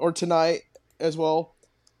or tonight as well.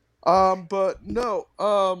 But no,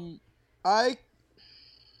 I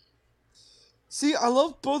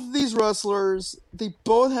love both of these wrestlers. They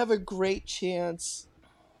both have a great chance.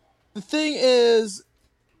 The thing is,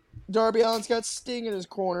 Darby Allin's got Sting in his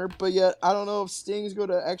corner, but yet I don't know if Sting's going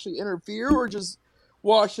to actually interfere or just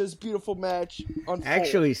watch this beautiful match unfold.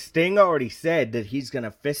 Actually, Sting already said that he's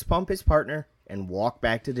gonna fist pump his partner and walk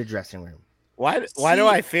back to the dressing room. Why do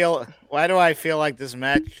I feel like this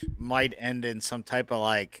match might end in some type of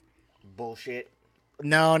like Bullshit.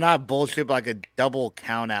 no, not bullshit, but like a double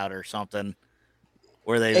count out or something.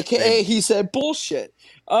 Where they AKA, he said bullshit.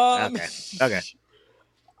 Okay.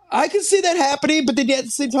 I can see that happening, but then at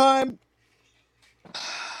the same time,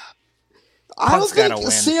 I don't Punk's think gotta win.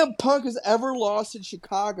 CM Punk has ever lost in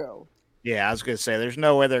Chicago. Yeah, I was gonna say there's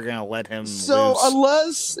no way they're gonna let him So lose.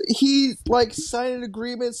 unless he signed an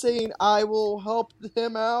agreement saying I will help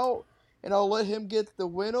him out and I'll let him get the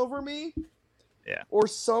win over me, Yeah. or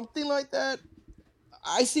something like that,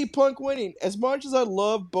 I see Punk winning. As much as I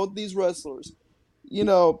love both these wrestlers,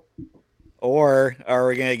 Or are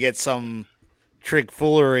we gonna get some trick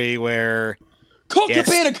foolery where Colt Yes.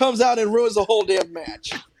 Cabana comes out and ruins the whole damn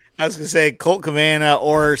match. I was gonna say Colt Cabana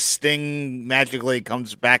or Sting magically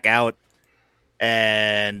comes back out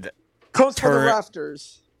and Comes from the Turn-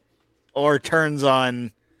 rafters. or turns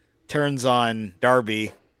on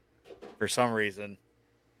Darby for some reason,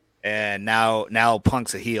 and now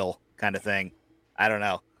Punk's a heel kind of thing. I don't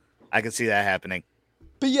know. I can see that happening.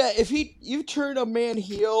 But yeah, if you turn a man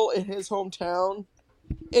heel in his hometown,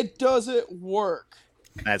 it doesn't work.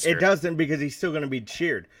 That's It true. doesn't, because he's still gonna be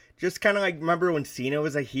cheered. Just kind of like, remember when Cena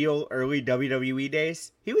was a heel early WWE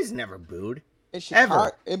days? He was never booed. In Chicago,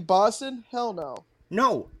 Ever. in Boston, hell no.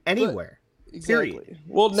 No, anywhere. Exactly. Period.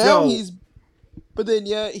 Well, now So- but then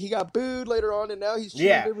he got booed later on, and now he's cheated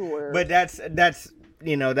Yeah, everywhere. but that's the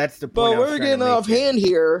point. But I was we're trying to getting make off here. hand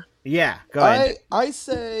here. Yeah, go ahead. I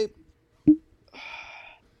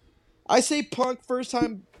say Punk first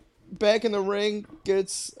time back in the ring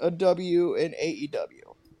gets a W in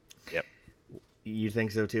AEW. Yep. You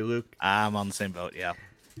think so too, Luke? I'm on the same boat. Yeah.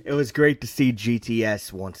 It was great to see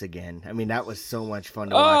GTS once again. I mean, that was so much fun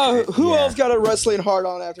to watch. Who Yeah. else got a wrestling hard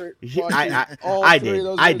on after watching all I three did. of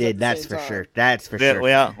those I moves at did. the That's same for time? sure. That's for sure.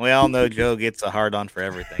 We all know Joe gets a hard on for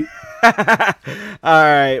everything. All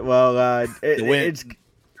right. Well, The wind, it's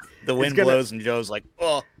the wind gonna- blows, and Joe's like,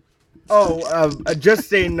 "Oh,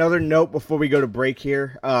 just another note before we go to break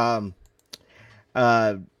here.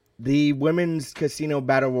 The women's casino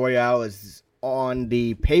battle royale is on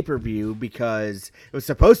the pay-per-view because it was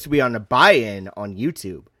supposed to be on the buy-in on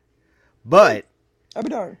YouTube, but I'll be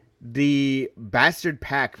darned. the Bastard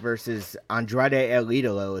Pack versus Andrade El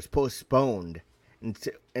Idolo is postponed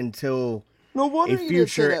until No wonder a you didn't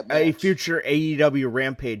say that match. future AEW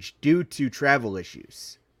Rampage due to travel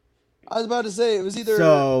issues. I was about to say it was either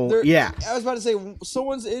yeah. I was about to say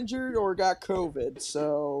someone's injured or got COVID,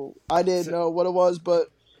 so I didn't know what it was, but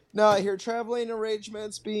now I hear traveling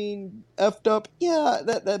arrangements being effed up. Yeah,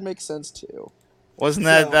 that makes sense too. wasn't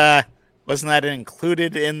that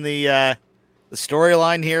included in the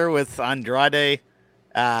storyline here with Andrade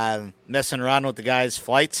messing around with the guy's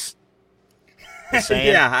flights?" Just saying.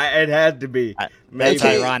 Yeah, it had to be. That's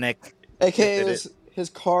Okay. ironic. AKA Did his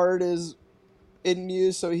card is in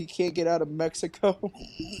use, so he can't get out of Mexico.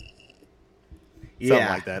 Something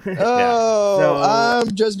like that. Oh, So-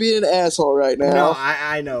 I'm just being an asshole right now. No,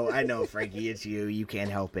 I know, Frankie. It's you. You can't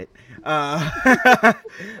help it. To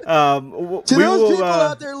we those will, people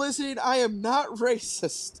out there listening, I am not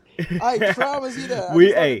racist. I promise you that. We-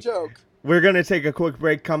 It's not hey. a joke. We're gonna take a quick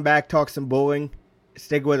break. Come back, talk some bowling.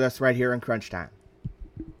 Stick with us right here in Crunch Time.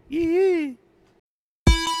 Yeah.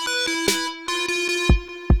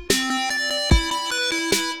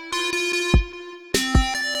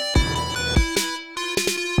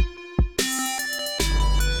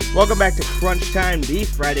 Welcome back to Crunch Time, the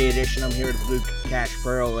Friday edition. I'm here with Luke Cash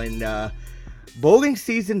Pearl, and bowling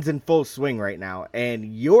season's in full swing right now, and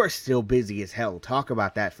you're still busy as hell. Talk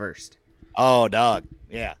about that first. Oh, dog.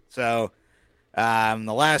 Yeah. So,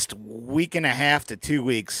 the last week and a half to 2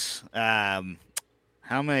 weeks, how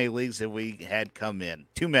many leagues have we had come in?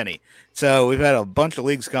 Too many. So we've had a bunch of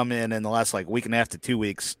leagues come in the last week and a half to 2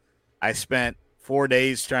 weeks. I spent 4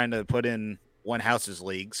 days trying to put in one house's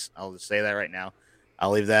leagues. I'll just say that right now. I'll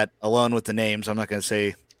leave that alone with the names. I'm not going to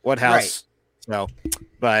say what house. So,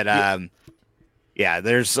 but yeah,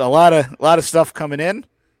 there's a lot of stuff coming in.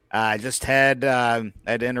 I just had to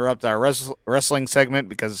interrupt our wrestling segment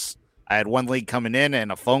because I had one league coming in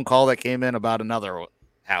and a phone call that came in about another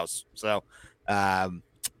house. So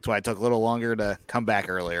that's why it took a little longer to come back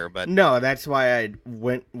earlier. But No, that's why I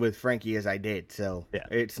went with Frankie as I did. So Yeah.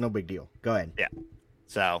 it's no big deal. Go ahead.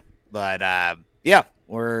 so, but yeah,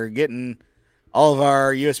 we're getting all of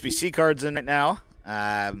our USB-C cards in right now,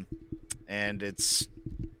 and it's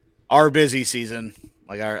our busy season,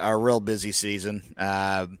 like our real busy season.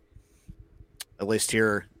 At least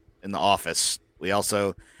here in the office, we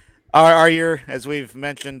also our year, as we've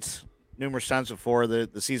mentioned numerous times before, the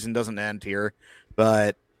season doesn't end here,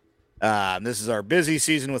 but this is our busy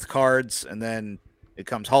season with cards, and then it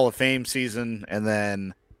comes Hall of Fame season, and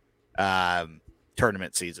then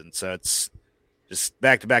tournament season. So it's just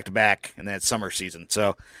back to back to back, and then it's summer season.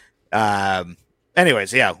 So,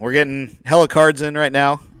 anyways, yeah, we're getting hella cards in right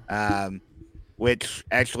now, which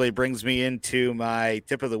actually brings me into my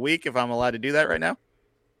tip of the week, if I'm allowed to do that right now.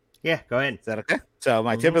 Yeah, go ahead. Is that okay? So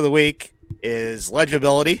my tip of the week is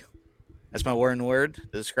legibility. That's my one word to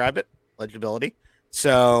describe it, legibility.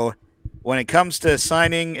 So when it comes to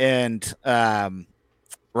signing and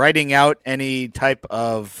writing out any type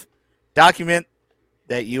of document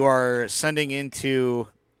that you are sending into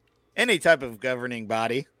any type of governing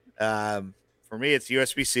body, for me, it's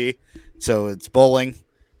USB-C. So it's bowling.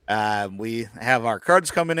 We have our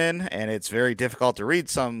cards coming in, and it's very difficult to read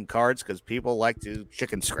some cards because people like to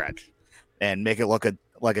chicken scratch and make it look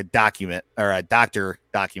like a document or a doctor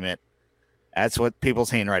document. That's what people's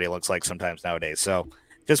handwriting looks like sometimes nowadays. So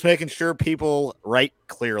just making sure people write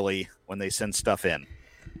clearly when they send stuff in.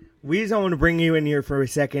 Weez, I want to bring you in here for a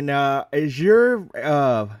second. Is your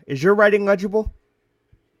writing legible?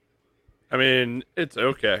 I mean, it's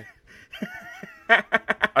okay.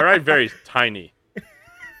 I write very tiny.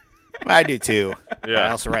 I do too. I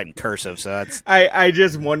Yeah. also write in cursive, so that's I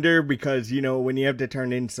just wonder because, you know, when you have to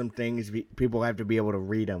turn in some things, people have to be able to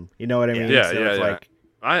read them. You know what I mean? Yeah, So yeah, it's yeah. like,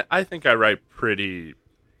 I think I write pretty.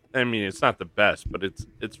 I mean, it's not the best, but it's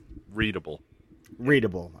readable.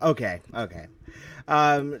 readable. Okay.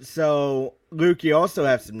 So Luke, you also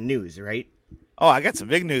have some news, right? Oh, I got some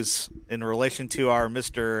big news in relation to our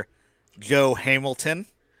Mr. Joe Hamilton.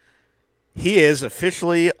 He is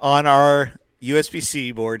officially on our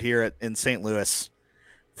USBC board here in St. Louis.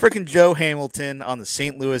 Freaking Joe Hamilton on the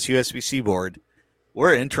St. Louis USBC board.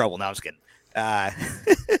 We're in trouble. No, I was kidding.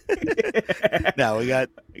 No,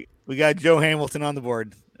 we got Joe Hamilton on the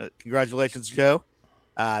board. Congratulations, Joe.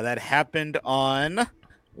 That happened on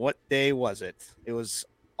what day was it? It was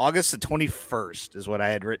August the 21st is what I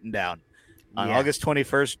had written down. On August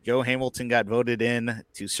 21st, Joe Hamilton got voted in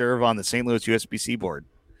to serve on the St. Louis USBC board.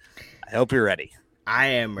 I hope you're ready. I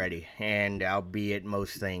am ready, and I'll be at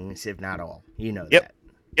most things, if not all. You know Yep. that.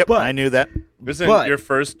 Yep, But- I knew that. Wasn't your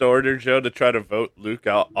first order, Joe, to try to vote Luke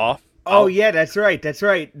off? Oh yeah, that's right. That's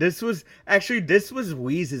right. This was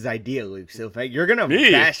Weeze's idea, Luke. So if you're gonna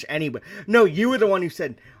Me? bash anybody, no, you were the one who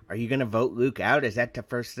said, "Are you gonna vote Luke out? Is that the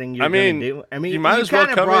first thing you're gonna do?" I mean, you might as well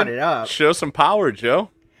kind of come brought in, it up. show some power, Joe.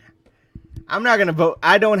 I'm not gonna vote.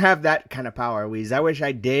 I don't have that kind of power, Weeze. I wish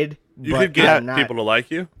I did. You but could get I'm not. people to like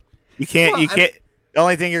you. You can't. Well, you can't. The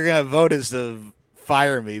only thing you're gonna vote is to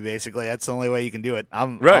fire me. Basically, that's the only way you can do it.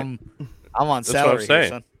 I'm on That's salary. what I'm saying. Here,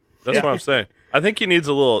 son. That's what I'm saying. I think he needs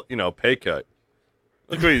a little, pay cut.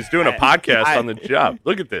 Look what he's doing a podcast on the job.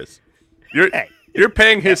 Look at this. You're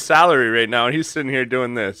paying his salary right now, and he's sitting here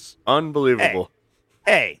doing this. Unbelievable.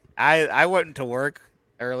 Hey, I went to work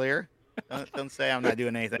earlier. Don't say I'm not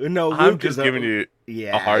doing anything. No, Luke I'm just is giving you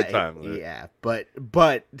yeah, a hard time with it. Yeah, but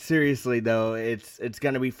seriously though, it's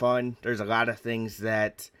gonna be fun. There's a lot of things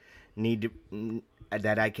that need to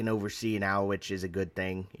that I can oversee now, which is a good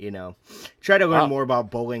thing. Try to learn more about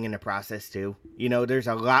bowling in the process too. There's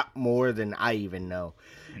a lot more than I even know.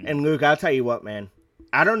 And Luke, I'll tell you what, man.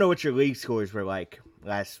 I don't know what your league scores were like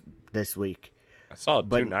this week. I saw a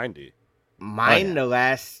But- 290. Mine the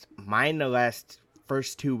last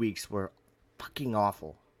first 2 weeks were fucking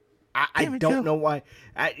awful. I Damn it, don't Joe. know why.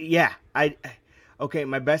 Okay,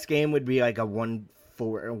 my best game would be like a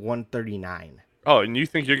 139. Oh, and you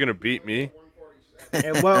think you're going to beat me?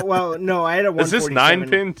 well, no, I had a 147. Is this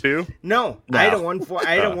 9-pin too? No, I had a No.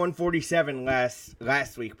 147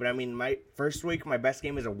 last week, but I mean my first week my best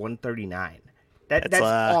game is a 139. That's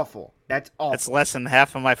awful. That's awful. That's less than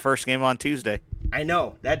half of my first game on Tuesday, I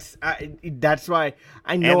know. That's why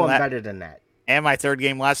I know And I'm better than that. and my third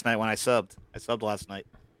game last night when I subbed. I subbed last night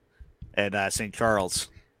at St. Charles.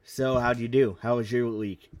 So how'd you do? How was your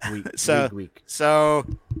week? Week. So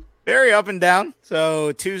very up and down.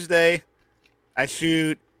 So Tuesday, I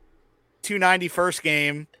shoot 290 first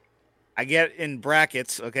game. I get in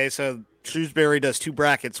brackets. Okay, so Shrewsbury does 2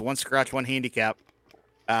 brackets, 1 scratch, 1 handicap,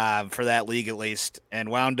 for that league at least, and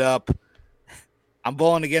wound up. I'm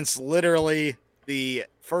bowling against literally the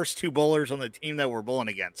first 2 bowlers on the team that we're bowling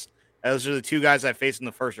against. Those are the 2 guys I faced in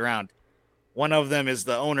the first round. One of them is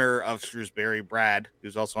the owner of Shrewsbury, Brad,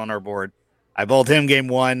 who's also on our board. I bowled him game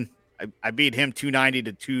 1. I beat him 290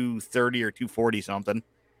 to 230 or 240 something.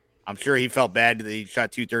 I'm sure he felt bad that he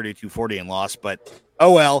shot 230 240 and lost, but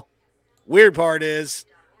oh well. Weird part is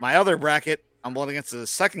my other bracket, I'm bowling against the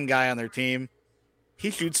second guy on their team. He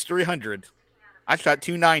shoots 300. I shot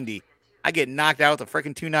 290. I get knocked out with a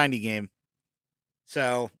freaking 290 game.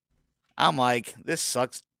 So I'm like, this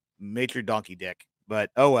sucks, major donkey dick, but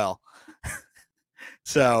oh well.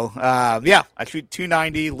 So, yeah, I shoot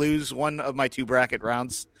 290, lose one of my 2 bracket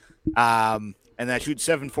rounds. And then I shoot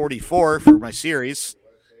 744 for my series.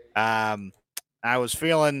 I was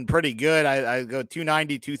feeling pretty good. I go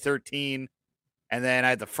 290, 213, and then I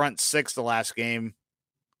had the front 6 the last game,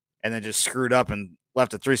 and then just screwed up and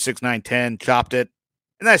left a 3, 6, 9, 10, chopped it,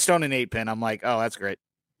 and then I stoned an 8-pin. I'm like, oh, that's great.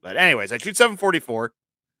 But anyways, I shoot 744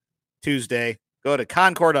 Tuesday, go to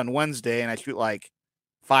Concord on Wednesday, and I shoot like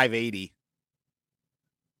 580,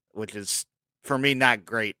 which is for me not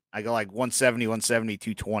great. I go like 170, 170,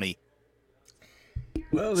 220.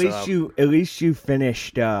 Well, So- at least you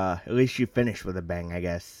finished with a bang, I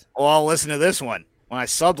guess. Well, listen to this one. When I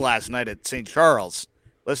subbed last night at St. Charles,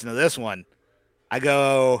 listen to this one. I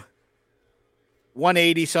go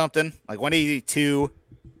 180 something, like 182,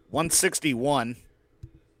 161,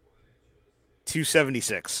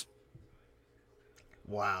 276.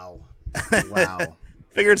 Wow. Wow.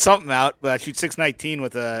 Figured something out, but I shoot 619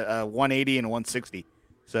 with a 180 and a 160.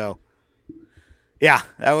 So, yeah,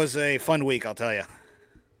 that was a fun week, I'll tell you.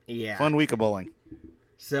 Yeah. Fun week of bowling.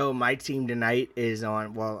 So my team tonight is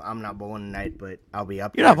on. Well, I'm not bowling tonight, but I'll be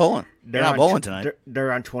up. You're there. not bowling. You're They're not on bowling tw- tonight.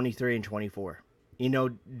 They're on 23 and 24.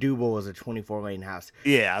 Duble is a 24 lane house.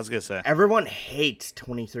 Yeah, I was going to say. Everyone hates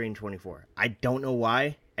 23 and 24. I don't know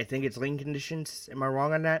why. I think it's lane conditions. Am I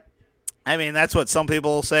wrong on that? I mean, that's what some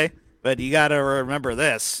people will say. But you got to remember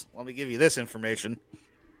this. Let me give you this information.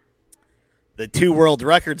 The 2 world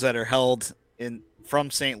records that are held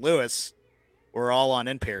from St. Louis were all on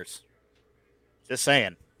end pairs. Just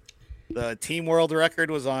saying. The team world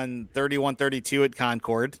record was on 31-32 at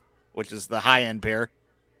Concord, which is the high end pair.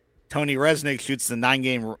 Tony Resnick shoots the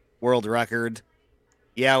 9-game world record.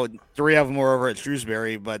 Yeah, 3 of them were over at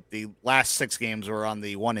Shrewsbury, but the last 6 games were on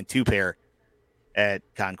the 1 and 2 pair at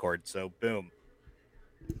Concord. So, boom.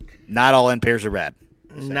 Not all end pairs are bad.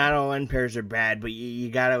 Not all end pairs are bad, but you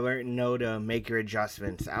gotta know to make your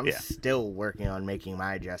adjustments. I'm still working on making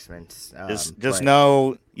my adjustments. Just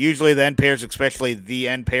know, usually the end pairs, especially the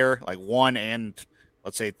end pair, like 1 and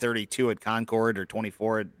let's say 32 at Concord or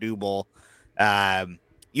 24 at Dubois,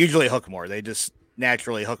 usually hook more. They just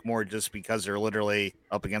naturally hook more just because they're literally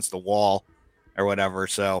up against the wall or whatever.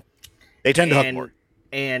 So they tend to hook more.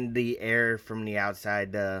 And the air from the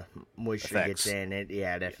outside, the moisture gets in it.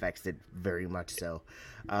 Yeah, it affects it very much so.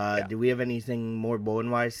 Do we have anything more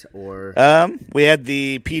bowling-wise? Or we had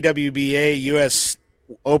the PWBA U.S.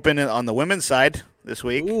 Open on the women's side this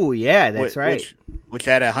week. Ooh, yeah, that's right. Which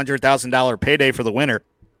had a $100,000 payday for the winner.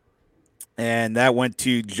 And that went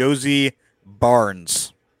to Josie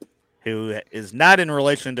Barnes, who is not in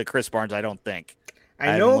relation to Chris Barnes, I don't think.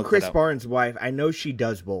 I know Chris Barnes' wife. I know she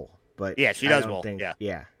does bowl. But yeah, she does bowl.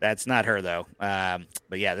 Yeah. That's not her, though.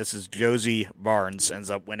 But yeah, this is Josie Barnes, ends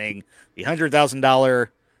up winning the $100,000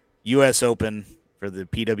 U.S. Open for the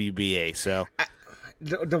PWBA. So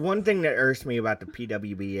the one thing that irks me about the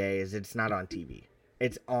PWBA is it's not on TV.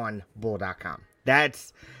 It's on bowl.com.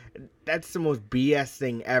 That's the most BS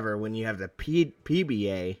thing ever when you have the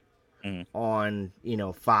PBA on,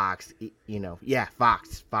 Fox,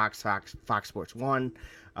 Fox Sports 1,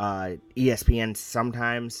 ESPN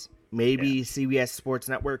sometimes. Maybe CBS Sports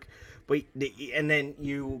Network, and then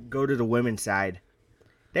you go to the women's side.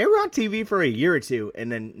 They were on TV for a year or two, and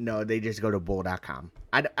then no, they just go to bowl.com.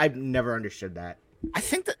 I've never understood that. I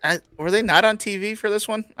think that were they not on TV for this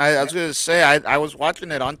one? I was going to say I was watching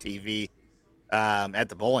it on TV at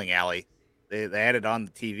the bowling alley. They had it on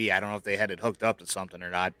the TV. I don't know if they had it hooked up to something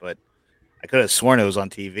or not, but I could have sworn it was on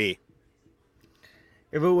TV.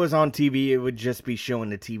 If it was on TV, it would just be showing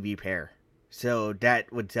the TV pair. So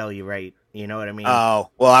that would tell you, right? You know what I mean? Oh,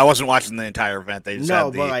 well, I wasn't watching the entire event. They just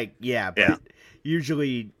but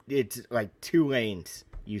usually it's like 2 lanes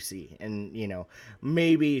you see. And,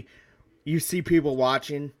 maybe you see people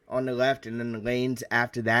watching on the left and then the lanes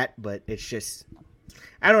after that, but it's just,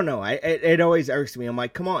 I don't know. It always irks me. I'm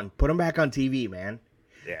like, come on, put them back on TV, man.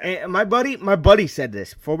 Yeah. And my buddy said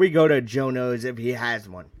this before we go to Joe Knows if he has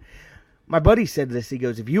one. My buddy said this. He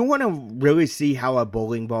goes, if you want to really see how a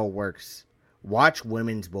bowling ball works, watch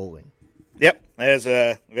women's bowling. Yep, that is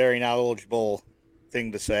a very knowledgeable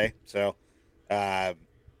thing to say. So,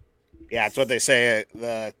 it's what they say.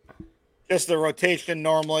 Just the rotation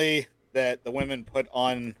normally that the women put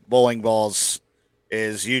on bowling balls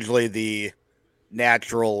is usually the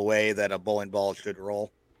natural way that a bowling ball should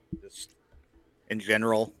roll, just in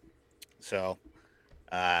general. So,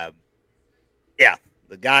 the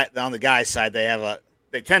guy on the guy's side, they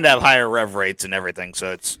tend to have higher rev rates and everything.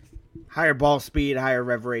 So it's higher ball speed, higher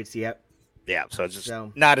rev rates. Yep. Yeah, so it's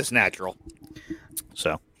just not as natural.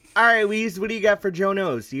 So, all right, Weez, what do you got for Joe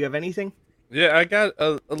Knows? Do you have anything? Yeah, I got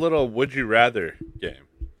a little would you rather game.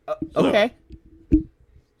 Okay.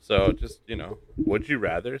 So just, would you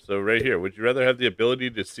rather? So right here, would you rather have the ability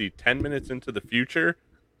to see 10 minutes into the future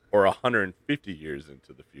or 150 years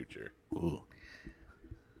into the future? Ooh.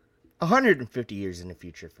 150 years in the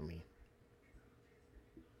future for me.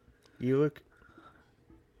 You look.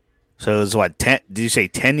 So it's what, 10? Did you say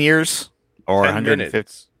 10 years or 150?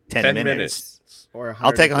 Minutes. 10 minutes. Or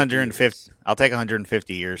I'll take 150. Years. I'll take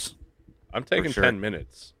 150 years. I'm taking 10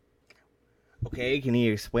 minutes. Okay, can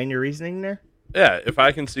you explain your reasoning there? Yeah, if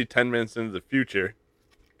I can see 10 minutes into the future,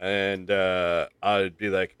 and I'd be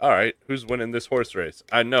like, all right, who's winning this horse race?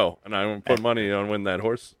 I know, and I'm going to put money on win that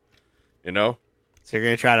horse, So you're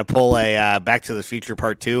going to try to pull a Back to the Future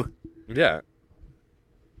Part 2? Yeah.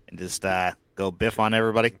 And just go Biff on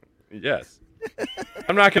everybody? Yes.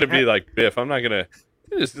 I'm not going to be like Biff. I'm not going to.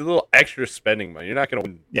 Just a little extra spending money. You're not going to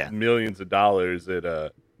win millions of dollars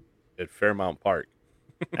at Fairmount Park.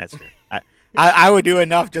 That's true. I would do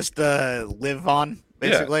enough just to live on,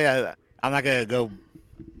 basically. Yeah. I'm not going to go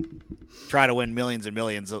try to win millions and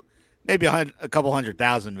millions. Maybe a couple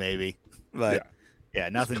 100,000 maybe. But,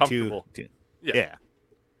 nothing too yeah.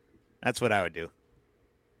 That's what I would do.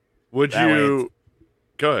 Would you...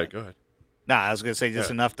 Go ahead. Nah, I was going to say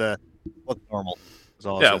just enough to look normal.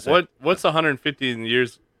 What's 150 in the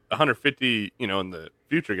years, 150, in the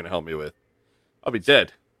future going to help me with? I'll be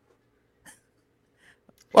dead.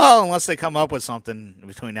 Well, unless they come up with something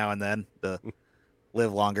between now and then to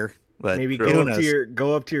live longer. But Maybe True. go who up to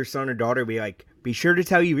knows? your son or daughter, and be like, be sure to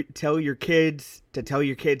tell your kids to tell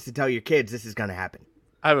your kids to tell your kids this is gonna happen.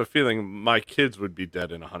 I have a feeling my kids would be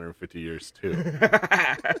dead in 150 years too.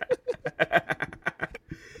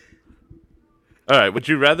 All right. Would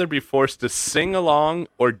you rather be forced to sing along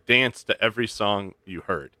or dance to every song you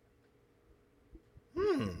heard?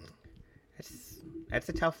 That's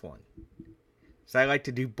a tough one. So I like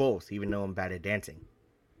to do both, even though I'm bad at dancing.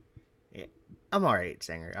 Yeah, I'm alright,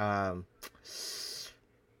 singer.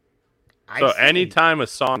 So anytime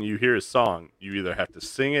you hear a song, you either have to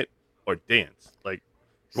sing it or dance. Like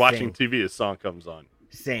watching TV, a song comes on.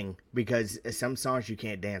 Sing, because some songs you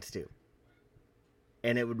can't dance to.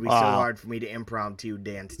 And it would be so Wow. hard for me to impromptu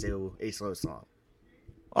dance to a slow song.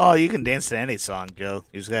 Oh, you can dance to any song, Joe.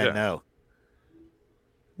 You just gotta Yeah. know.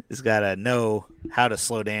 You just gotta know how to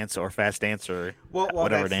slow dance or fast dance or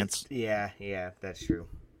whatever dance. Yeah, that's true.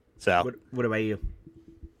 So, What about you?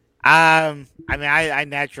 I mean, I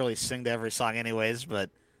naturally sing to every song, anyways, but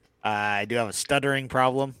I do have a stuttering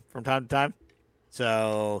problem from time to time,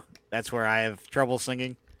 so that's where I have trouble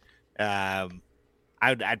singing.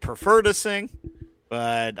 I'd prefer to sing,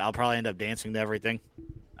 but I'll probably end up dancing to everything.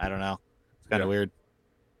 I don't know. It's kind of Yeah. weird.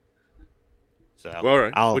 So, Well, all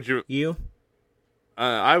right. I'll, Would you? You?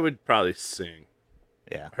 I would probably sing.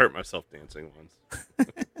 yeah. Hurt myself dancing once.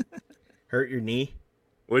 Hurt your knee?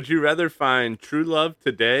 Would you rather find true love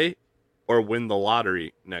today or win the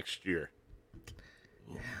lottery next year?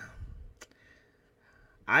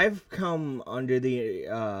 I've come under the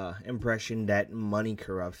impression that money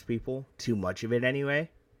corrupts people, too much of it anyway.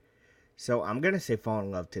 So I'm going to say fall in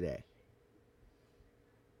love today.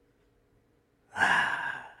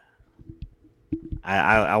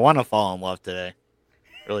 I want to fall in love today,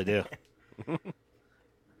 really do.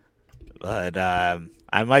 But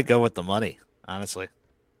I might go with the money, honestly.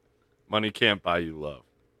 Money can't buy you love.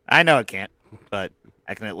 I know it can't, but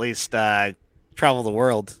I can at least travel the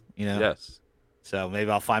world, you know. Yes. So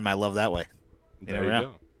maybe I'll find my love that way. There never you know.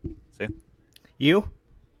 go. See? You?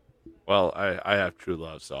 Well, I have true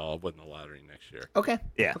love, so I'll win the lottery next year. Okay.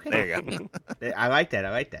 Yeah, Okay. there you go. I like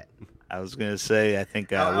that. I was gonna say I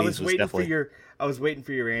think I Lee's was was waiting definitely. I was waiting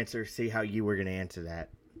for your answer, see how you were going to answer that.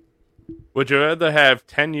 Would you rather have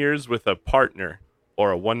 10 years with a partner or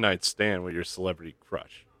a one-night stand with your celebrity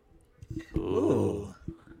crush? Ooh.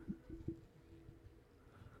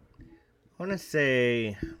 I want to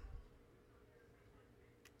say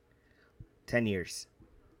 10 years.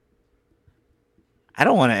 I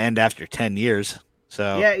don't want to end after 10 years.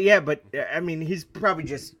 So Yeah, but I mean, he's probably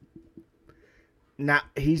just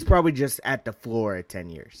at the floor at 10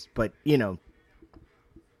 years. But, you know,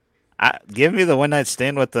 give me the one night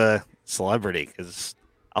stand with the celebrity because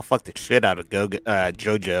I'll fuck the shit out of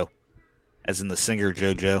JoJo, as in the singer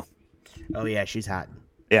JoJo. oh yeah, she's hot.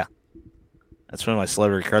 Yeah, that's one of my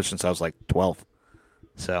celebrity crush since I was like 12.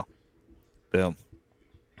 So, boom.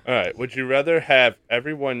 All right. Would you rather have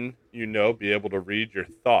everyone you know be able to read your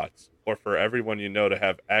thoughts or for everyone you know to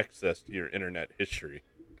have access to your internet history?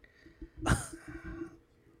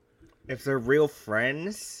 If they're real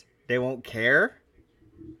friends, they won't care.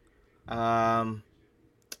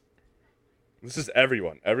 This is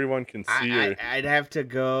everyone. Everyone can see your... I'd have to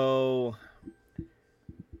go.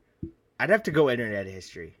 I'd have to go internet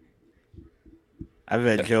history. I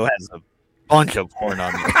bet Joe has a bunch of porn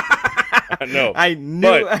on me. No, I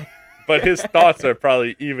knew. but his thoughts are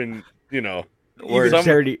probably even, you know, Even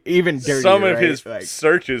dirtier. some of right? his Like,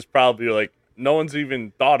 searches probably like no one's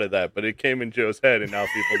even thought of that, but it came in Joe's head, and now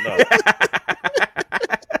people know.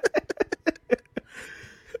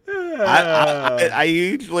 I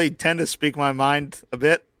usually tend to speak my mind a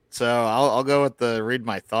bit, so I'll go with the read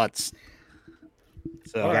my thoughts.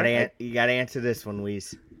 So you gotta answer this one,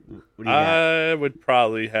 Weez. What do you got? I would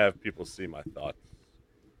probably have people see my thoughts.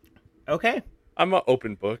 Okay. I'm an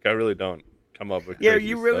open book. I really don't come up with. Yeah, crazy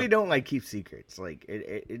you really stuff. don't like keep secrets. Like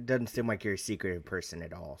it doesn't seem like you're a secretive person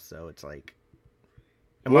at all. So it's like,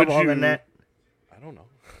 am I Would wrong you- on that? I don't know.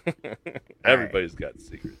 Everybody's got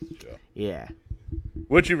secrets, Joe. Yeah.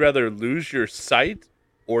 Would you rather lose your sight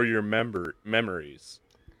or your memories?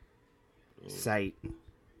 Sight.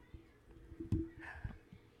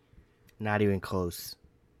 Not even close.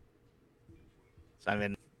 I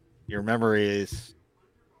mean, your memory is.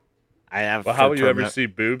 I have. Well, how would you short-term ever see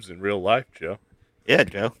boobs in real life, Joe? Yeah,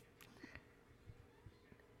 Joe.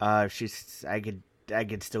 I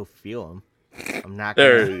could still feel them. I'm not.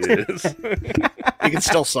 There Gonna... he is. You can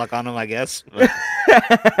still suck on them, I guess. but-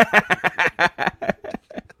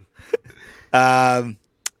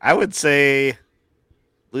 I would say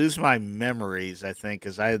lose my memories, I think,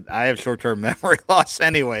 because I have short-term memory loss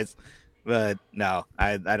anyways. But no,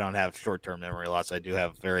 I don't have short-term memory loss. I do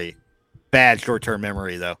have very bad short-term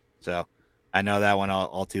memory, though. So I know that one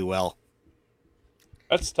all too well.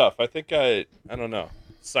 That's tough. I think I don't know.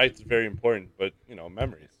 Sight's very important, but,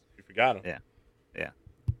 memories. You forgot them. Yeah. Yeah.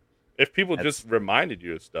 If people just reminded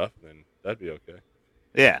you of stuff, then that'd be okay.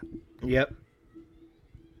 Yeah. Yep.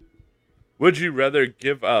 Would you rather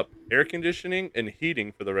give up air conditioning and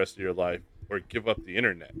heating for the rest of your life, or give up the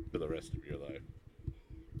internet for the rest of your life?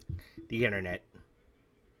 The internet.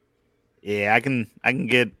 Yeah, I can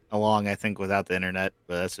get along, I think, without the internet,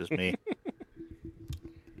 but that's just me.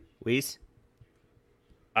 Weiss?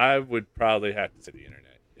 I would probably have to say the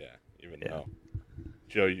internet. Yeah, even though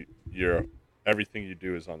Joe, you're everything you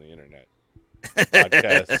do is on the internet.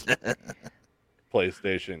 Podcast,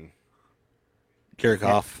 PlayStation, Jerk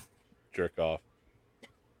off. jerk off.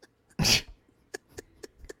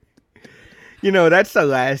 That's the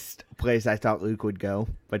last place I thought Luke would go.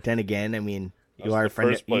 But then again, I mean, you are a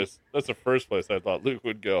friend. That's the first place I thought Luke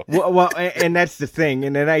would go. Well, and that's the thing.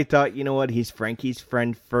 And then I thought, you know what? He's Frankie's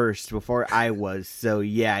friend first before I was. So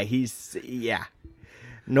yeah,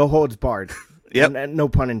 no holds barred. Yep. No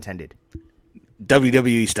pun intended.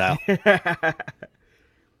 WWE style.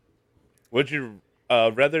 Would you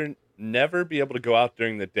rather never be able to go out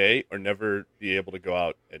during the day or never be able to go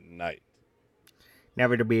out at night?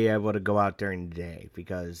 Never to be able to go out during the day,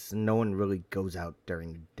 because no one really goes out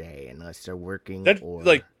during the day unless they're working.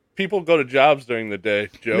 Like, people go to jobs during the day,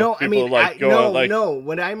 Joe. No, people I mean, go out, no.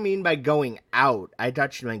 What I mean by going out, I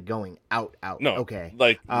thought you meant going out. No, okay.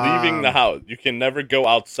 Like leaving the house. You can never go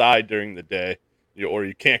outside during the day, or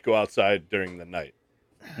you can't go outside during the night.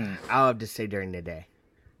 I'll have to say during the day.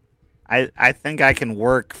 I think I can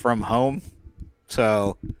work from home,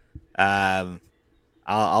 so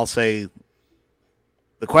I'll say.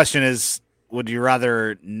 The question is, would you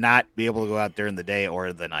rather not be able to go out during the day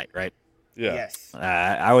or the night, right? Yeah. Yes.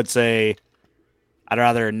 I would say I'd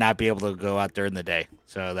rather not be able to go out during the day,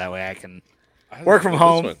 so that way I can work from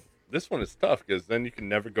home. This one is tough because then you can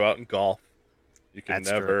never go out and golf. You can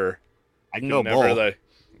That's never. true. I can you go bowl.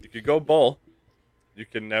 You could go bowl. You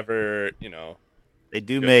can never, They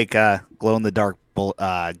do make glow in the dark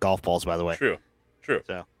golf balls, by the way. True.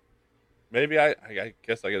 So Maybe I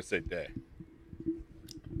guess I gotta say day.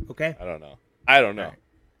 Okay. I don't know. All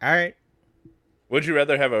right. Would you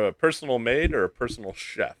rather have a personal maid or a personal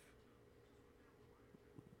chef?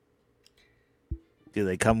 do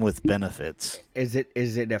they come with benefits? Is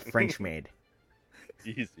it a French maid?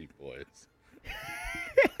 Easy, boys.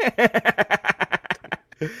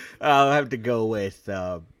 I'll have to go with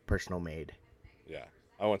personal maid. Yeah,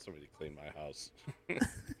 I want somebody to clean my house.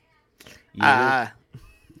 I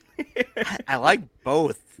like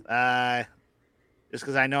both. Just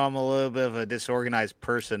because I know I'm a little bit of a disorganized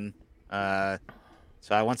person. So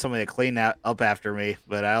I want somebody to clean that up after me,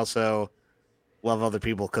 but I also love other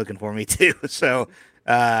people cooking for me too. So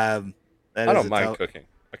I don't mind cooking.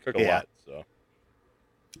 I cook a lot, so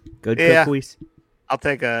good Yeah. cook, Weiss. I'll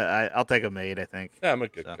take a maid, I think. yeah, I'm a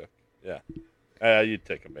good cook. Yeah, you'd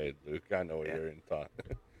take a maid, Luke. I know what you're in thought.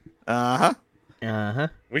 Uh-huh.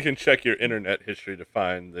 We can check your internet history to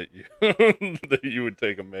find that you that you would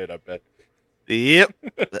take a maid. I bet. Yep.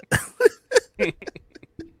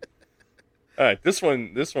 All right, this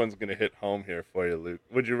one's gonna hit home here for you, Luke.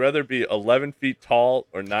 Would you rather be 11 feet tall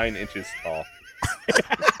or 9 inches tall?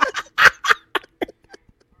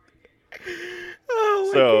 Oh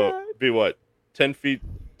my So God. be what? 10 feet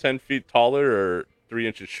taller or 3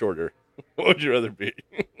 inches shorter? What would you rather be?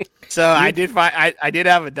 So I did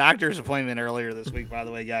have a doctor's appointment earlier this week, by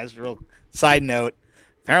the way, guys. Real side note.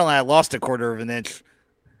 Apparently I lost a quarter of an inch.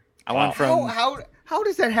 I went from How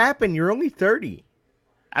does that happen? You're only 30.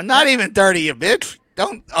 I'm not even 30, you bitch.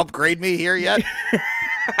 Don't upgrade me here yet.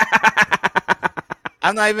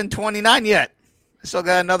 I'm not even 29 yet. I still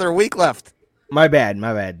got another week left. My bad,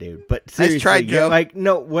 dude. But seriously, Nice try, Joe.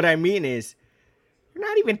 no, what I mean is, you're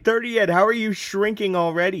not even 30 yet. How are you shrinking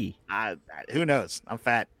already? Who knows? I'm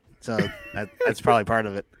fat, so that's probably part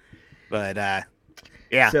of it. But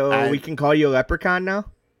yeah. So we can call you a leprechaun now?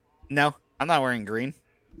 No, I'm not wearing green.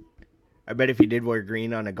 I bet if you did wear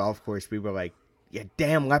green on a golf course, people are like, "Yeah,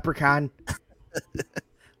 damn leprechaun."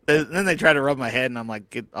 Then they try to rub my head, and I'm like,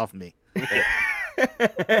 "Get off me!" All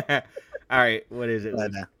right, what is it?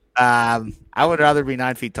 But, I would rather be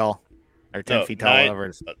 9 feet tall, or 10 feet tall, whatever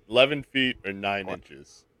it is. 11 feet or 9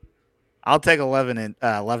 inches? I'll take 11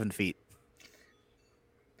 feet.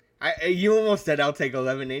 You almost said I'll take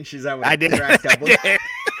 11 inches. I did. Cracked up. That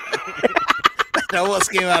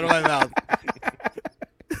almost came out of my mouth.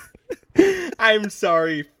 I'm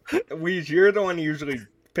sorry, Weege. You're the one who usually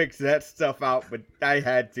picks that stuff out, but I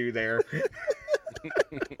had to there.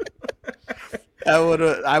 I would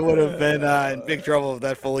have been in big trouble if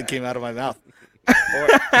that fully came out of my mouth.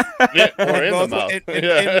 Yeah, or in the both, mouth.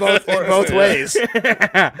 in both ways.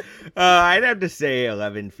 I'd have to say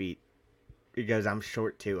 11 feet because I'm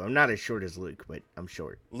short too. I'm not as short as Luke, but I'm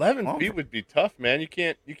short. 11 feet would be tough, man. You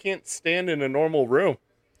can't stand in a normal room.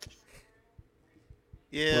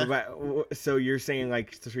 Yeah. So you're saying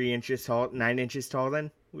like 3 inches tall, 9 inches tall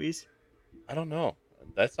then, Weeze? I don't know.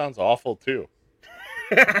 That sounds awful too.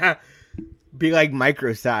 Be like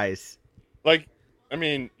micro size. Like, I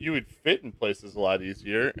mean, you would fit in places a lot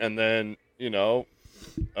easier, and then you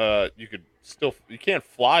can't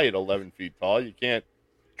fly at 11 feet tall. You can't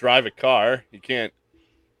drive a car. You can't.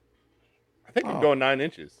 I think I'm going 9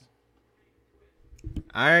 inches.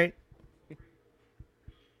 All right.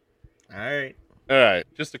 All right,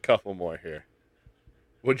 just a couple more here.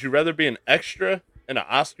 Would you rather be an extra in an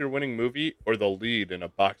Oscar-winning movie or the lead in a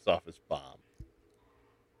box office bomb?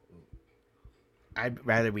 I'd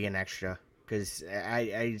rather be an extra because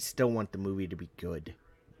I still want the movie to be good.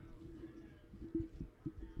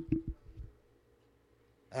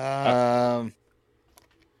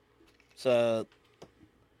 So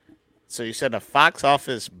you said a box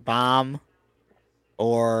office bomb,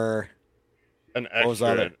 or An what was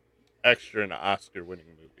that? extra in an Oscar-winning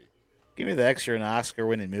movie. Give me the extra in an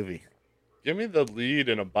Oscar-winning movie. Give me the lead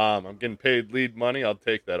in a bomb. I'm getting paid lead money. I'll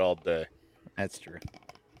take that all day. That's true.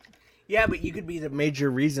 Yeah, but you could be the major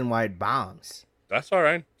reason why it bombs. That's all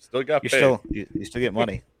right. Still got You paid. still get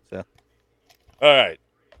money. So All right.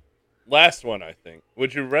 Last one, I think.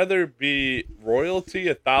 Would you rather be royalty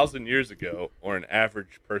 1,000 years ago or an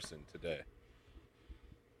average person today?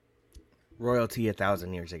 Royalty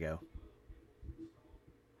 1,000 years ago.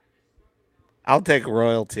 I'll take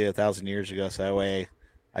royalty 1,000 years ago, so that way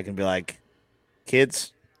I can be like,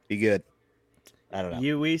 kids, be good. I don't know.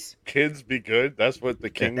 You, Weeze? Kids be good. That's what the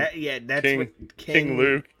king. That's King, what King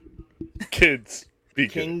Luke. Kids be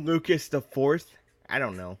King Lucas the Fourth. I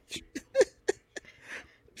don't know.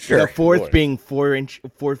 Sure. The fourth Boy. being 4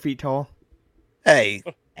 feet tall. Hey,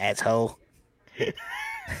 asshole.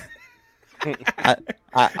 I'm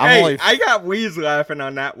Hey, I got Weeze laughing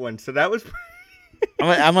on that one, so that was.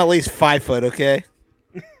 I'm at least 5 foot, okay?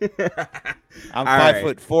 I'm All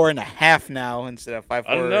 5'4.5" now instead of 5'4". good.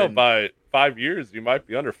 I don't know. By 5 years, you might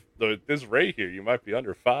be under this rate here. You might be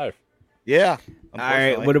under 5. Yeah. All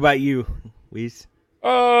right. What about you, Weeze?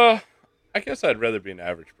 I guess I'd rather be an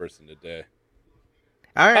average person today.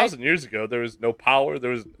 All right. 1,000 years ago, there was no power.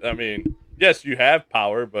 I mean, yes, you have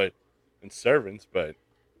power, but and servants, but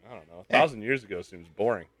I don't know. 1,000 years ago seems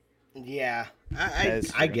boring. Yeah, That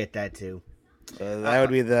is I true. get that too. So that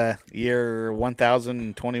would be the year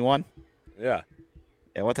 1021. Yeah,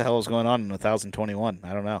 Yeah, what the hell is going on in 1021?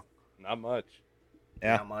 I don't know. not much.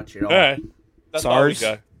 Yeah. Not much at all. All right, that's all we SARS?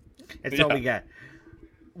 got. That's all Yeah. we got.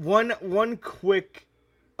 One quick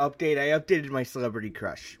update. I updated my celebrity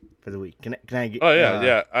crush for the week. Can I get? Oh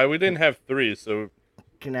yeah. We didn't have 3, so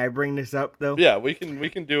Can I bring this up though? yeah, we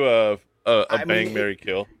can do a I bang, mean, marry,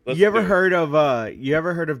 kill. Let's You ever do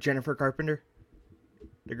it. heard of Jennifer Carpenter,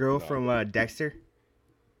 the girl from Dexter?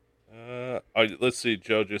 Let's see.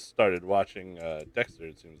 Joe just started watching Dexter.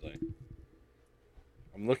 It seems like.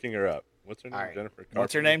 I'm looking her up. What's her name? All right. Jennifer.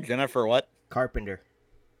 What's her Carpenter? name? Jennifer what? Carpenter.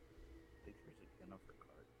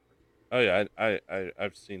 Oh yeah,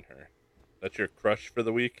 I've seen her. That's your crush for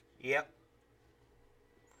the week. Yep.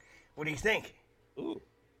 What do you think? Ooh.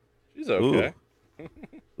 She's okay.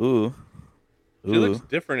 Ooh. She looks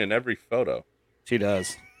different in every photo. She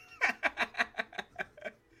does.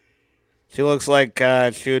 She looks like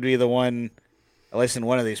she would be the one, at least in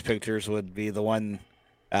one of these pictures, would be the one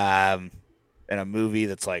in a movie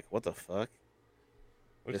that's like, what the fuck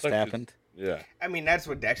Looks just like she's- happened? Yeah, I mean, that's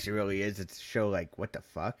what Dexter really is. It's a show like, what the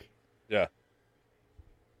fuck? yeah.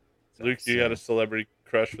 Luke, you got a celebrity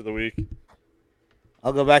crush for the week?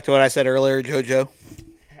 I'll go back to what I said earlier, JoJo,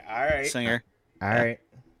 All right. singer. All right.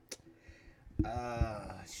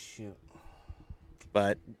 Shoot.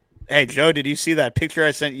 But hey, Joe, did you see that picture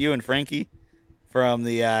I sent you and Frankie from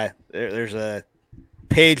the? There's a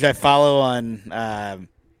page I follow on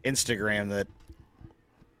Instagram that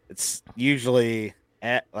it's usually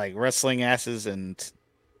at like wrestling asses and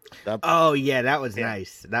stuff. Oh yeah, that was Yeah.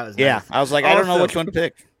 nice. That was Yeah, nice. I was like, I don't know Also- which one to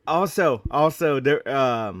pick. Also,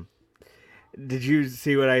 there. Did you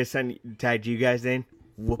see what I tagged you guys in?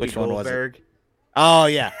 Whoopi Which one was it? Goldberg. Oh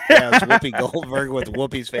yeah, yeah, it was Whoopi Goldberg with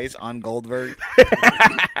Whoopi's face on Goldberg.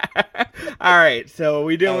 All right, so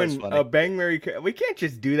we That was doing funny. a bang Mary. We can't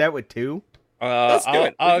just do that with 2. Let's do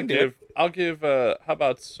it. We I'll can do it. give. How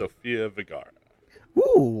about Sofia Vergara?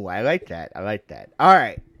 Ooh, I like that. I like that. All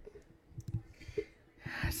right.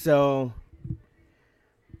 So,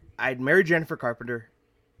 I'd marry Jennifer Carpenter.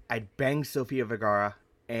 I'd bang Sofia Vergara.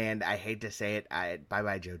 And I hate to say it,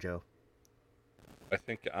 bye-bye JoJo. I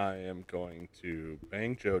think I am going to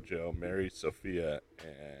bang JoJo, marry Sophia,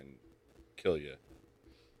 and kill you,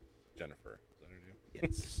 Jennifer. Is that her name?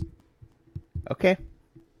 Yes. Okay.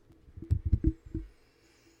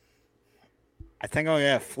 I think I'm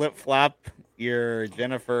gonna flip flop your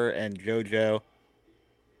Jennifer and JoJo.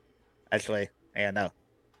 Actually, no.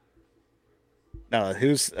 No,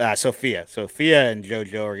 who's Sophia? Sophia and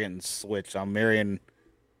JoJo are getting switched. I'm marrying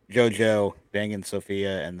JoJo, banging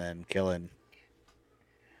Sophia, and then killing.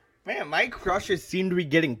 Man, my crushes seem to be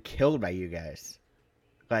getting killed by you guys.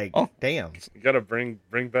 Like, damn. You gotta bring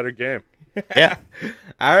better game. Yeah.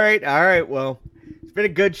 All right. Well, it's been a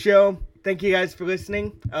good show. Thank you guys for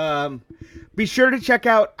listening. Be sure to check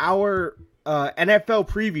out our NFL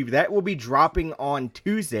preview. That will be dropping on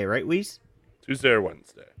Tuesday, right, Weiss? Tuesday or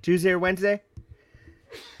Wednesday. Tuesday or Wednesday?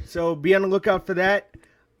 So be on the lookout for that.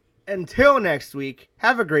 Until next week,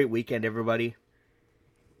 have a great weekend, everybody.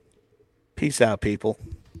 Peace out, people.